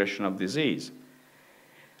the progression of disease.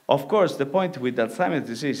 Of course, the point with Alzheimer's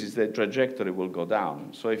disease is that trajectory will go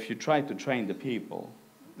down. So if you try to train the people,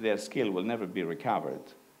 their skill will never be recovered.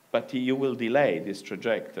 But you will delay this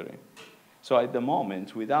trajectory. So at the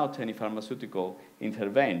moment, without any pharmaceutical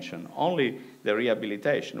intervention, only the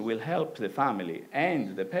rehabilitation will help the family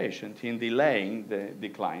and the patient in delaying the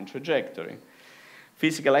decline trajectory.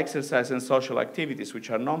 Physical exercise and social activities, which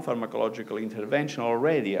are non-pharmacological intervention,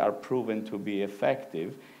 already are proven to be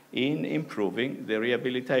effective in improving the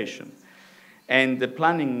rehabilitation. And the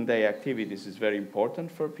planning day activities is very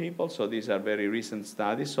important for people, so these are very recent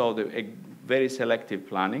studies, so very selective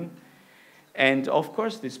planning. And of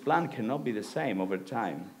course, this plan cannot be the same over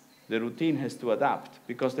time. The routine has to adapt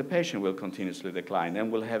because the patient will continuously decline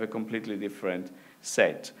and will have a completely different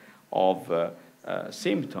set of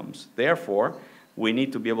symptoms. Therefore, we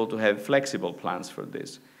need to be able to have flexible plans for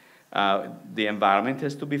this. The environment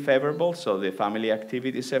has to be favorable, so the family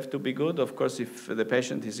activities have to be good. Of course, if the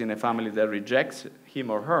patient is in a family that rejects him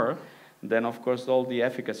or her, then of course all the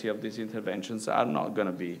efficacy of these interventions are not going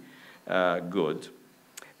to be good.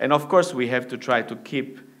 And of course, we have to try to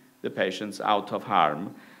keep the patients out of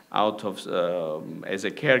harm, as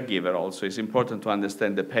a caregiver also. It's important to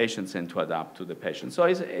understand the patients and to adapt to the patient. So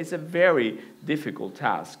it's a very difficult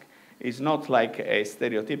task. It's not like a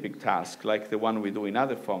stereotypic task like the one we do in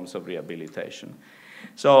other forms of rehabilitation.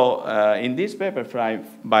 So in this paper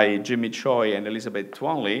by Jimmy Choi and Elizabeth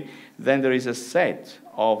Twonley, then there is a set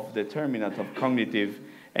of determinant of cognitive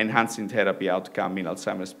enhancing therapy outcome in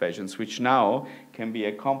Alzheimer's patients, which now can be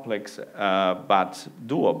a complex but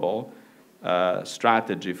doable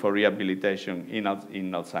strategy for rehabilitation in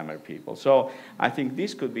Alzheimer's people. So I think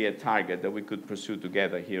this could be a target that we could pursue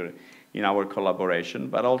together here in our collaboration,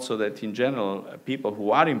 but also that in general, people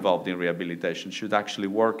who are involved in rehabilitation should actually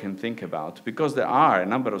work and think about, because there are a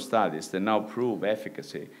number of studies that now prove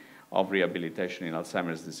efficacy of rehabilitation in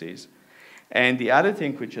Alzheimer's disease. And the other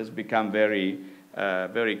thing which has become very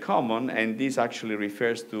common, and this actually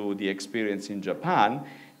refers to the experience in Japan,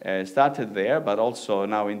 started there, but also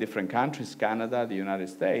now in different countries, Canada, the United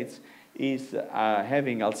States, is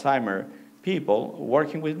having Alzheimer's people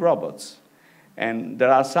working with robots. And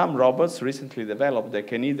there are some robots recently developed that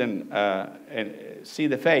can even see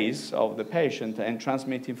the face of the patient and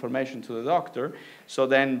transmit information to the doctor. So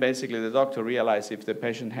then basically the doctor realizes if the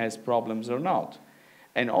patient has problems or not.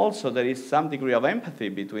 And also there is some degree of empathy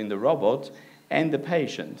between the robot and the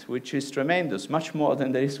patient, which is tremendous, much more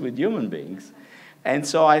than there is with human beings. And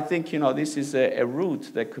so I think, you know, this is a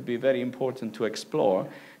route that could be very important to explore,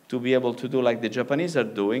 to be able to do like the Japanese are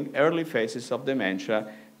doing, early phases of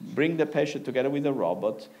dementia, bring the patient together with a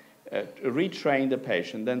robot, retrain the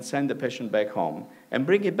patient, then send the patient back home, and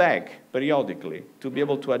bring it back periodically to be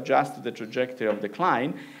able to adjust to the trajectory of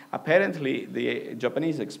decline. Apparently, the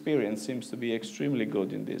Japanese experience seems to be extremely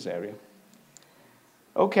good in this area.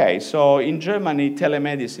 Okay, so in Germany,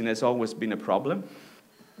 telemedicine has always been a problem.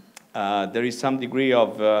 There is some degree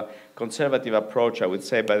of conservative approach, I would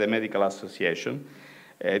say, by the Medical Association.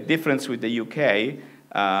 A difference with the UK,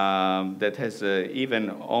 that has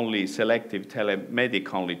even only selective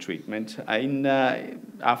telemedic-only treatment.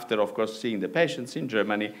 After, of course, seeing the patients in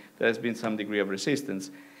Germany, there has been some degree of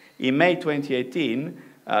resistance. In May 2018,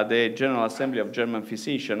 the General Assembly of German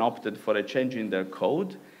Physicians opted for a change in their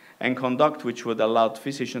code and conduct which would allow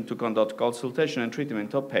physicians to conduct consultation and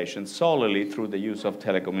treatment of patients solely through the use of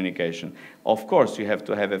telecommunication. Of course, you have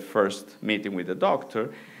to have a first meeting with the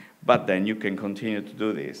doctor, but then you can continue to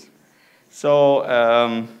do this. So,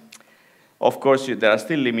 of course, there are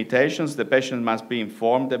still limitations. The patient must be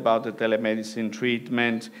informed about the telemedicine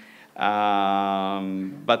treatment,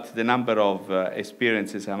 but the number of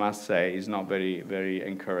experiences, I must say, is not very, very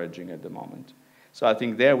encouraging at the moment. So I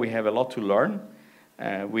think there we have a lot to learn.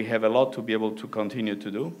 We have a lot to be able to continue to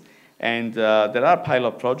do. And there are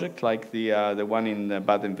pilot projects like the one in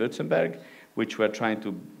Baden-Württemberg, which we're trying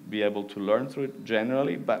to be able to learn through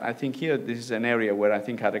generally. But I think here this is an area where I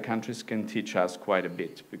think other countries can teach us quite a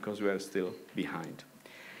bit because we are still behind.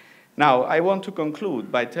 Now, I want to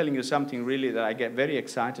conclude by telling you something really that I get very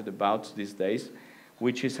excited about these days,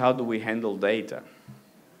 which is how do we handle data.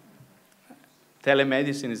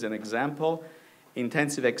 Telemedicine is an example.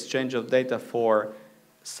 Intensive exchange of data for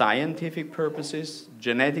scientific purposes,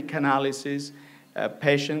 genetic analysis,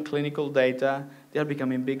 patient clinical data, they are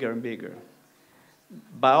becoming bigger and bigger.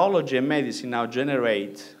 Biology and medicine now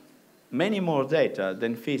generate many more data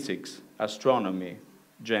than physics, astronomy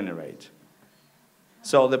generate.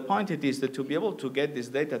 So the point it is that to be able to get this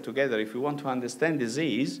data together, if we want to understand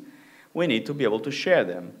disease, we need to be able to share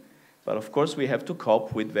them. But of course, we have to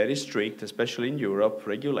cope with very strict, especially in Europe,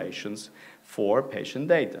 regulations for patient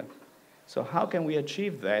data. So how can we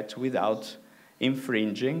achieve that without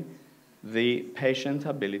infringing the patient's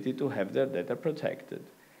ability to have their data protected?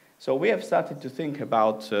 So we have started to think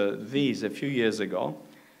about these a few years ago.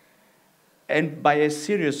 And by a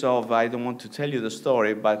series of, I don't want to tell you the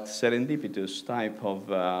story, but serendipitous type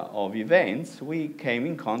of events, we came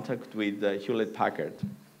in contact with Hewlett-Packard.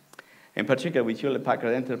 In particular with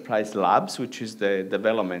Hewlett-Packard Enterprise Labs, which is the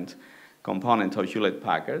development component of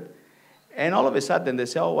Hewlett-Packard. And all of a sudden they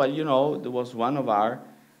say, oh, well, you know, there was one of our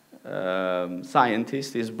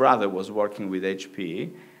scientists, his brother was working with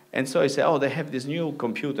HP. And so he said, oh, they have this new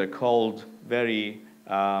computer called very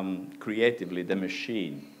creatively the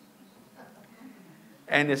machine.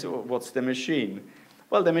 And they said, well, what's the machine?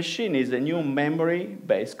 Well, the machine is a new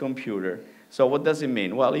memory-based computer. So what does it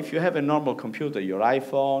mean? Well, if you have a normal computer, your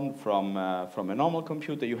iPhone, from a normal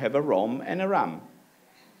computer, you have a ROM and a RAM.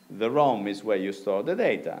 The ROM is where you store the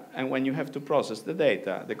data. And when you have to process the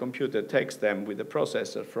data, the computer takes them with the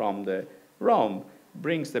processor from the ROM,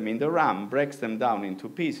 brings them in the RAM, breaks them down into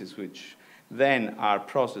pieces, which then are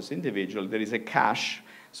processed individually. There is a cache,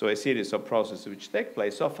 so a series of processes which take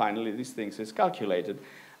place. So finally, these things is calculated,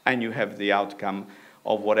 and you have the outcome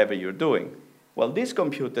of whatever you're doing. Well, this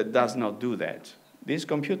computer does not do that. This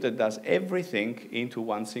computer does everything into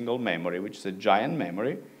one single memory, which is a giant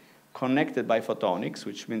memory, connected by photonics,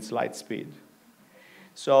 which means light speed.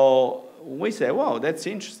 So we say, wow, that's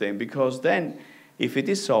interesting, because then if it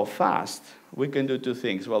is so fast, we can do two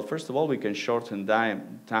things. Well, first of all, we can shorten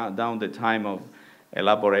down the time of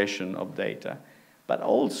elaboration of data. But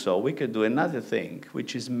also, we can do another thing,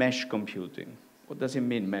 which is mesh computing. What does it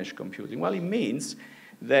mean, mesh computing? Well, it means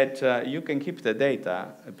that you can keep the data,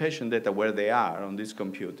 patient data, where they are on these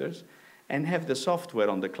computers, and have the software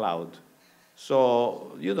on the cloud.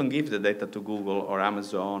 So you don't give the data to Google or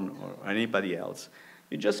Amazon or anybody else.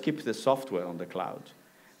 You just keep the software on the cloud.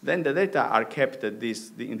 Then the data are kept at the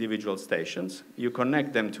individual stations. You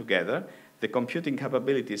connect them together. The computing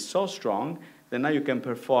capability is so strong that now you can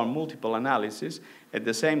perform multiple analyses at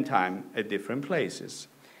the same time at different places.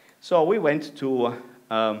 So we went to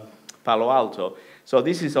Palo Alto. So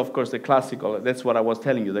this is, of course, the classical, that's what I was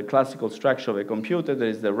telling you, the classical structure of a computer. There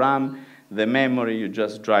is the RAM, the memory, you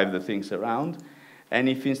just drive the things around. And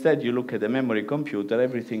if instead you look at the memory computer,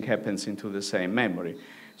 everything happens into the same memory.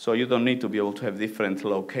 So you don't need to be able to have different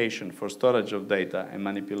location for storage of data and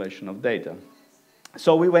manipulation of data.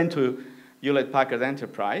 So we went to Hewlett-Packard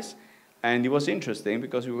Enterprise, and it was interesting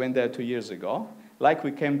because we went there 2 years ago. Like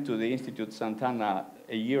we came to the Institute Sant'Anna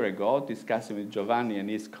a year ago, discussing with Giovanni and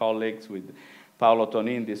his colleagues, with Paolo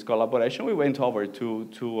Tonin, this collaboration, we went over to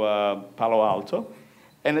Palo Alto.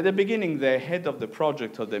 And at the beginning, the head of the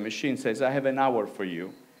project of the machine says, I have an hour for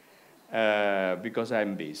you because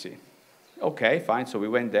I'm busy. Okay, fine, so we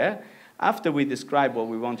went there. After we described what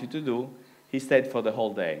we wanted to do, he stayed for the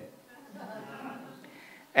whole day.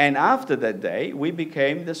 And after that day, we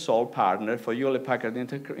became the sole partner for Hewlett-Packard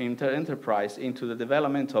Enterprise into the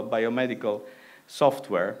development of biomedical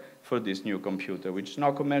software for this new computer, which is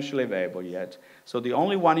not commercially available yet. So the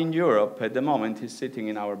only one in Europe at the moment is sitting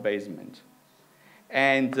in our basement.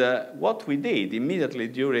 And what we did immediately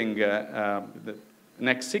during the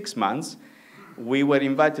next 6 months, we were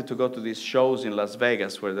invited to go to these shows in Las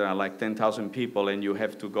Vegas where there are like 10,000 people and you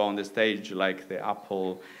have to go on the stage like the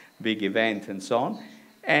Apple big event and so on.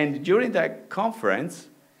 And during that conference,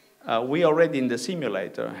 we already in the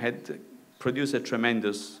simulator had produced a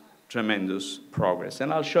tremendous progress.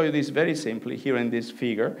 And I'll show you this very simply here in this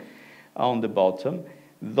figure on the bottom.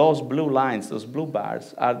 Those blue lines, those blue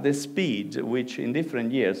bars, are the speed which in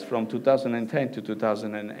different years from 2010 to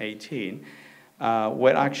 2018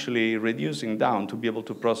 were actually reducing down to be able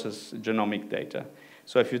to process genomic data.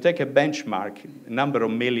 So if you take a benchmark, a number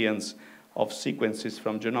of millions of sequences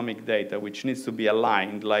from genomic data, which needs to be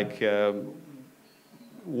aligned like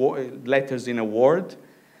letters in a word,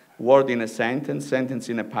 word in a sentence, sentence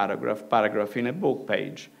in a paragraph, paragraph in a book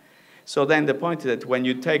page. So then the point is that when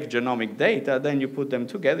you take genomic data, then you put them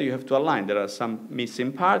together, you have to align. There are some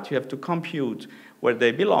missing parts, you have to compute where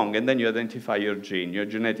they belong, and then you identify your gene, your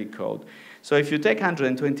genetic code. So if you take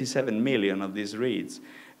 127 million of these reads,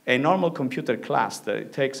 a normal computer cluster,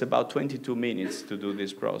 it takes about 22 minutes to do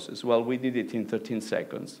this process. Well, we did it in 13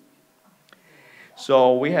 seconds.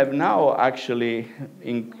 So we have now actually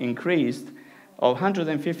increased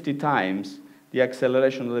 150 times the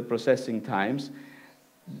acceleration of the processing times.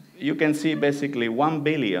 You can see basically 1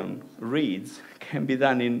 billion reads can be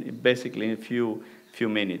done in basically a few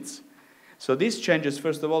minutes. So this changes,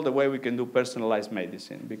 first of all, the way we can do personalized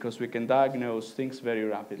medicine, because we can diagnose things very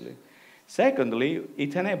rapidly. Secondly,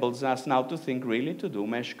 it enables us now to think really to do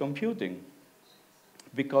mesh computing,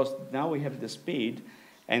 because now we have the speed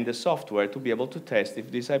and the software to be able to test if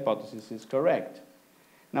this hypothesis is correct.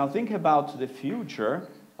 Now think about the future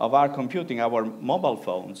of our computing, our mobile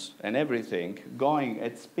phones and everything going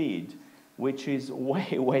at speed, which is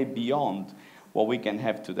way, way beyond what we can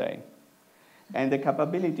have today. And the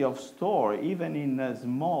capability of store, even in a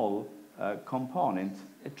small component,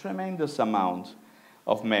 a tremendous amount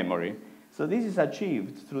of memory. So this is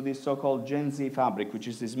achieved through this so-called Gen Z fabric, which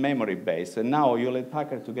is this memory base. And now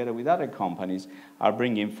Hewlett-Packard, together with other companies, are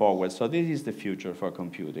bringing forward. So this is the future for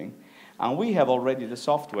computing. And we have already the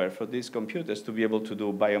software for these computers to be able to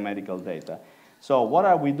do biomedical data. So what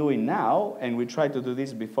are we doing now? And we try to do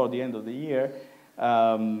this before the end of the year.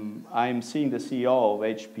 I'm seeing the CEO of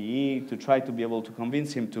HPE to try to be able to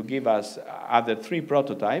convince him to give us other 3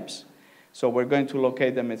 prototypes. So we're going to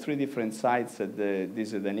locate them at 3 different sites at the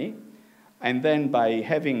Dzne. And then by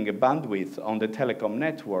having a bandwidth on the telecom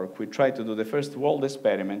network, we try to do the first world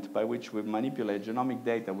experiment by which we manipulate genomic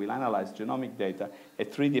data, we'll analyze genomic data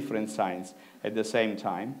at 3 different sites at the same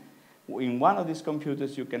time. In one of these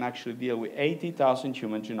computers, you can actually deal with 80,000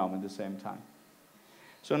 human genomes at the same time.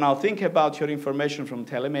 So now think about your information from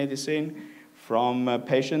telemedicine, from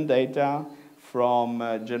patient data, from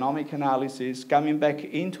genomic analysis, coming back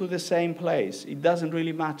into the same place. It doesn't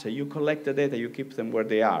really matter. You collect the data, you keep them where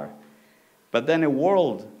they are. But then a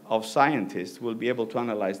world of scientists will be able to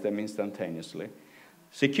analyze them instantaneously.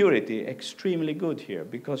 Security, extremely good here,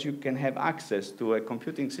 because you can have access to a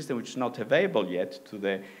computing system which is not available yet to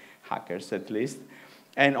the hackers, at least.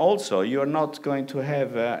 And also, you're not going to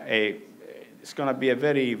have it's going to be a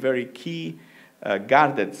very, very key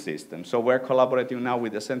guarded system. So we're collaborating now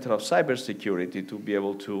with the Center of Cybersecurity to be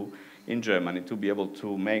able to, in Germany, to be able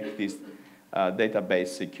to make this database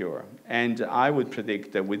secure. And I would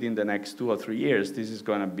predict that within the next 2 or 3 years, this is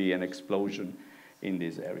going to be an explosion in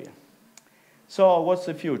this area. So what's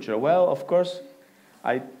the future? Well, of course,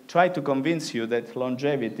 I try to convince you that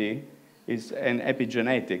longevity and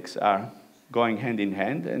epigenetics are going hand in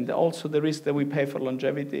hand, and also the risk that we pay for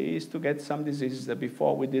longevity is to get some diseases that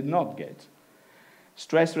before we did not get.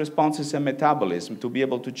 Stress responses and metabolism, to be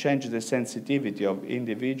able to change the sensitivity of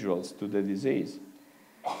individuals to the disease.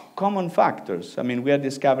 Common factors. I mean, we are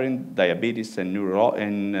discovering diabetes and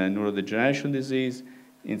neurodegeneration disease.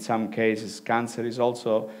 In some cases, cancer is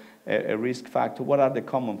also a risk factor. What are the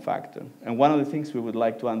common factors? And one of the things we would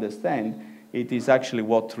like to understand, it is actually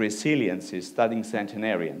what resilience is, studying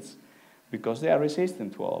centenarians, because they are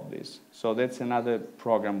resistant to all of this. So that's another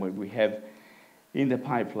program where we have in the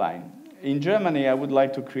pipeline. In Germany, I would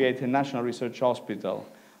like to create a national research hospital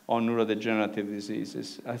on neurodegenerative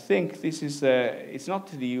diseases. I think this is, it's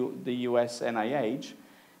not the US NIH,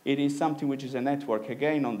 it is something which is a network,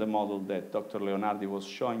 again, on the model that Dr. Leonardi was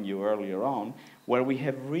showing you earlier on, where we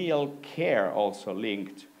have real care also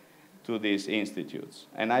linked to these institutes.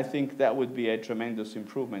 And I think that would be a tremendous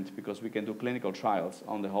improvement because we can do clinical trials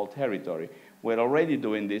on the whole territory. We're already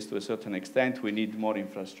doing this to a certain extent. We need more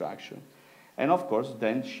infrastructure. And of course,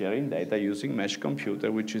 then sharing data using mesh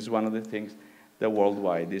computer, which is one of the things the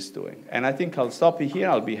worldwide is doing. And I think I'll stop here.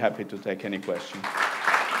 I'll be happy to take any questions.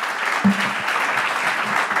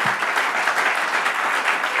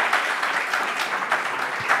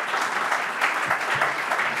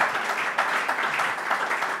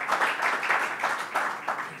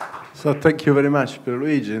 So thank you very much,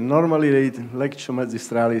 Pierluigi. Normally, the lecture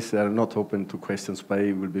magistralis are not open to questions, but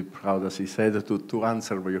I will be proud, as he said, to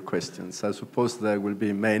answer your questions. I suppose there will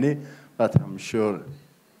be many, but I'm sure.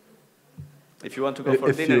 If you want to go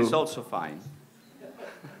for dinner, it's also fine.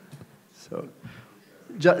 So,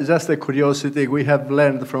 just a curiosity, we have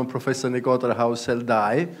learned from Professor Nicotera how cells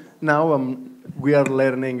die. Now we are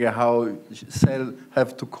learning how cells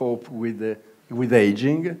have to cope with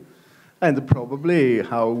aging, and probably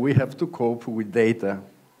how we have to cope with data.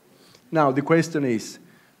 Now, the question is,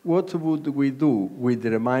 what would we do with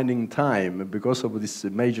the remaining time because of this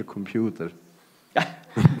major computer?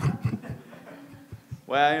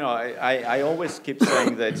 Well, you know, I always keep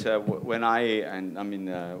saying that when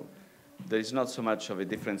there is not so much of a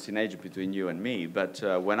difference in age between you and me, but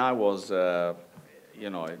when I was, you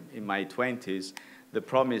know, in my 20s, the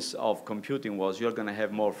promise of computing was you're going to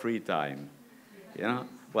have more free time, you know?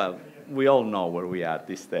 Well, we all know where we are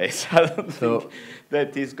these days. I don't think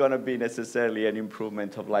that is going to be necessarily an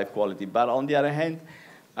improvement of life quality. But on the other hand,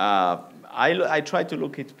 I try to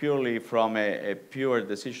look at it purely from a pure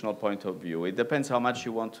decisional point of view. It depends how much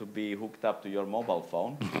you want to be hooked up to your mobile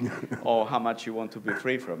phone or how much you want to be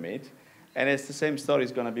free from it. And it's the same story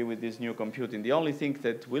is going to be with this new computing. The only thing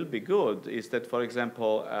that will be good is that, for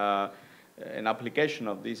example, an application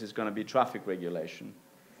of this is going to be traffic regulation.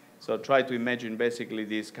 So try to imagine basically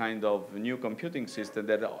this kind of new computing system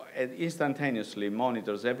that instantaneously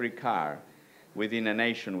monitors every car within a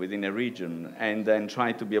nation, within a region, and then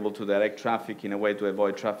try to be able to direct traffic in a way to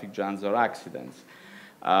avoid traffic jams or accidents.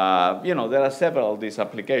 You know, there are several of these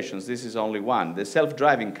applications. This is only one. The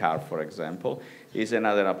self-driving car, for example, is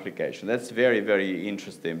another application. That's very, very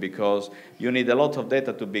interesting because you need a lot of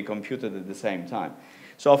data to be computed at the same time.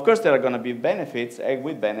 So, of course, there are going to be benefits, and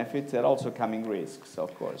with benefits, there are also coming risks,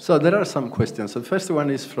 of course. So there are some questions. The first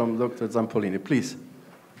one is from Dr. Zampolini. Please.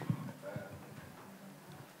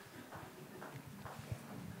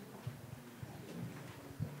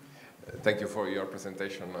 Thank you for your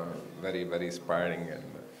presentation, very, very inspiring.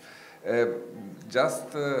 And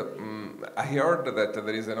I heard that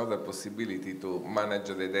there is another possibility to manage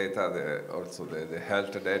the data, also the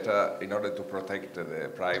health data, in order to protect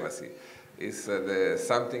the privacy. Is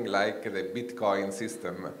something like the Bitcoin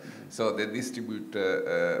system. So they distribute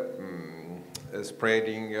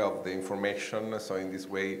spreading of the information. So in this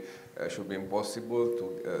way, should be impossible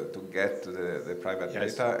to get the private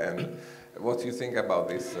data. And what do you think about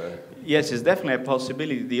this? Yes, it's definitely a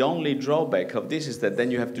possibility. The only drawback of this is that then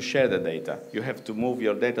you have to share the data. You have to move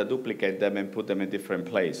your data, duplicate them, and put them in different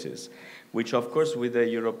places, which, of course, with the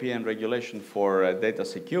European regulation for data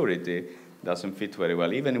security, doesn't fit very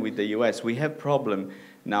well. Even with the US, we have problem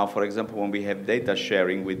now, for example, when we have data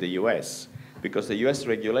sharing with the US, because the US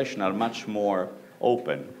regulations are much more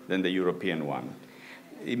open than the European one.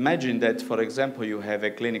 Imagine that, for example, you have a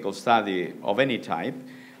clinical study of any type.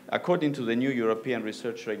 According to the new European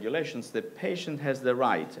research regulations, the patient has the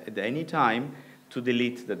right at any time to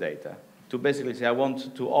delete the data, to basically say, I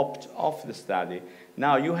want to opt off the study.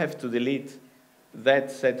 Now you have to delete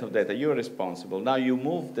that set of data. You're responsible. Now you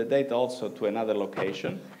move the data also to another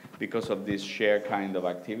location because of these shared kind of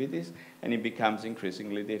activities, and it becomes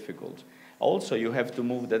increasingly difficult. Also, you have to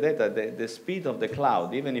move the data. The speed of the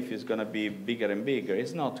cloud, even if it's going to be bigger and bigger,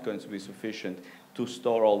 is not going to be sufficient to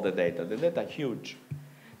store all the data. The data are huge.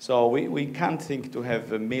 So we can't think to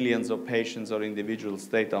have millions of patients or individuals'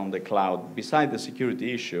 data on the cloud. Beside the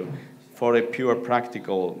security issue, for a pure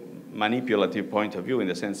practical manipulative point of view, in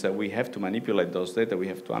the sense that we have to manipulate those data, we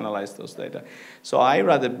have to analyze those data. So I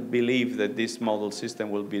rather believe that this model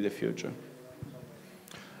system will be the future.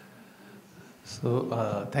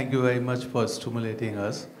 So thank you very much for stimulating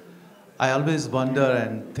us. I always wonder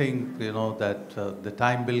and think, you know, that the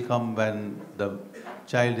time will come when the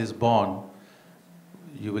child is born,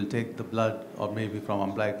 you will take the blood or maybe from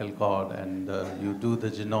umbilical cord and you do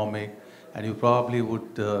the genomic, and you probably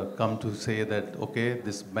would come to say that, okay,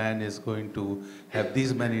 this man is going to have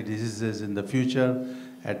these many diseases in the future.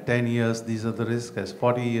 At 10 years, these are the risks. At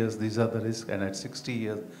 40 years, these are the risks. And at 60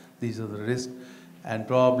 years, these are the risks. And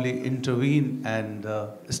probably intervene and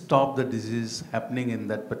stop the disease happening in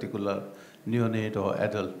that particular neonate or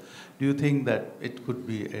adult. Do you think that it could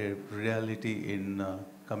be a reality in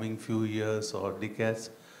coming few years or decades?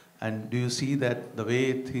 And do you see that the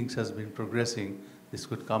way things has been progressing, this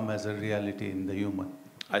could come as a reality in the human?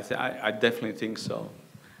 I definitely think so.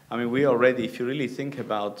 I mean, we already, if you really think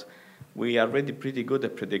about, we are already pretty good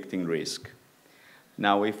at predicting risk.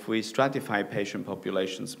 Now, if we stratify patient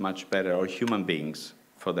populations much better, or human beings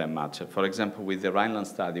for that matter, for example, with the Rhineland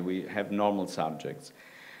study, we have normal subjects,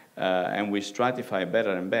 and we stratify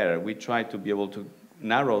better and better, we try to be able to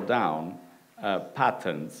narrow down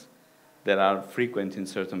patterns that are frequent in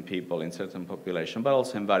certain people, in certain population, but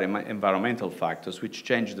also environmental factors which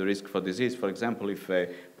change the risk for disease. For example, if a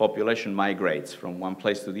population migrates from one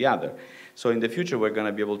place to the other. So in the future, we're going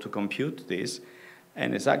to be able to compute this,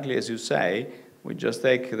 and exactly as you say, we just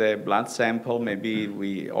take the blood sample, maybe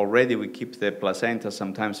we keep the placenta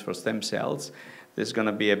sometimes for stem cells. There's going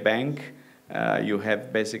to be a bank. You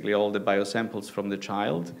have basically all the biosamples from the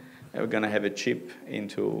child. We're going to have a chip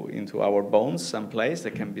into our bones someplace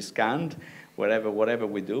that can be scanned whatever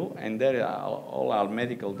we do, and there are all our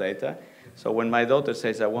medical data. So when my daughter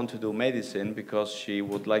says, I want to do medicine because she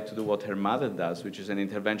would like to do what her mother does, which is an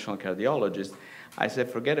interventional cardiologist, I say,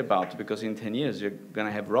 forget about it, because in 10 years you're going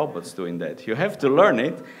to have robots doing that. You have to learn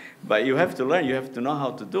it, but you have to know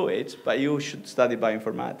how to do it, but you should study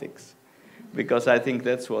bioinformatics, because I think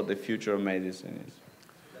that's what the future of medicine is.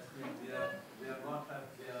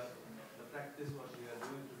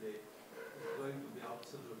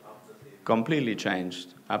 Completely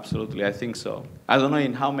changed, absolutely, I think so. I don't know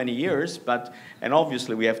in how many years, and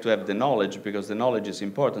obviously we have to have the knowledge, because the knowledge is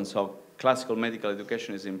important, so classical medical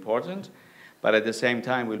education is important, but at the same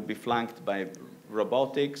time we'll be flanked by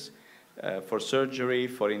robotics, for surgery,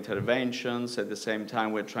 for interventions. At the same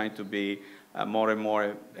time we're trying to be more and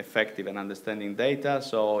more effective in understanding data,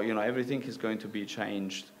 so everything is going to be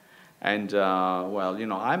changed. And well,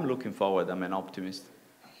 I'm looking forward, I'm an optimist.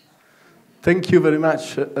 Thank you very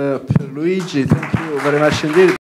much, Pierluigi. Thank you very much indeed.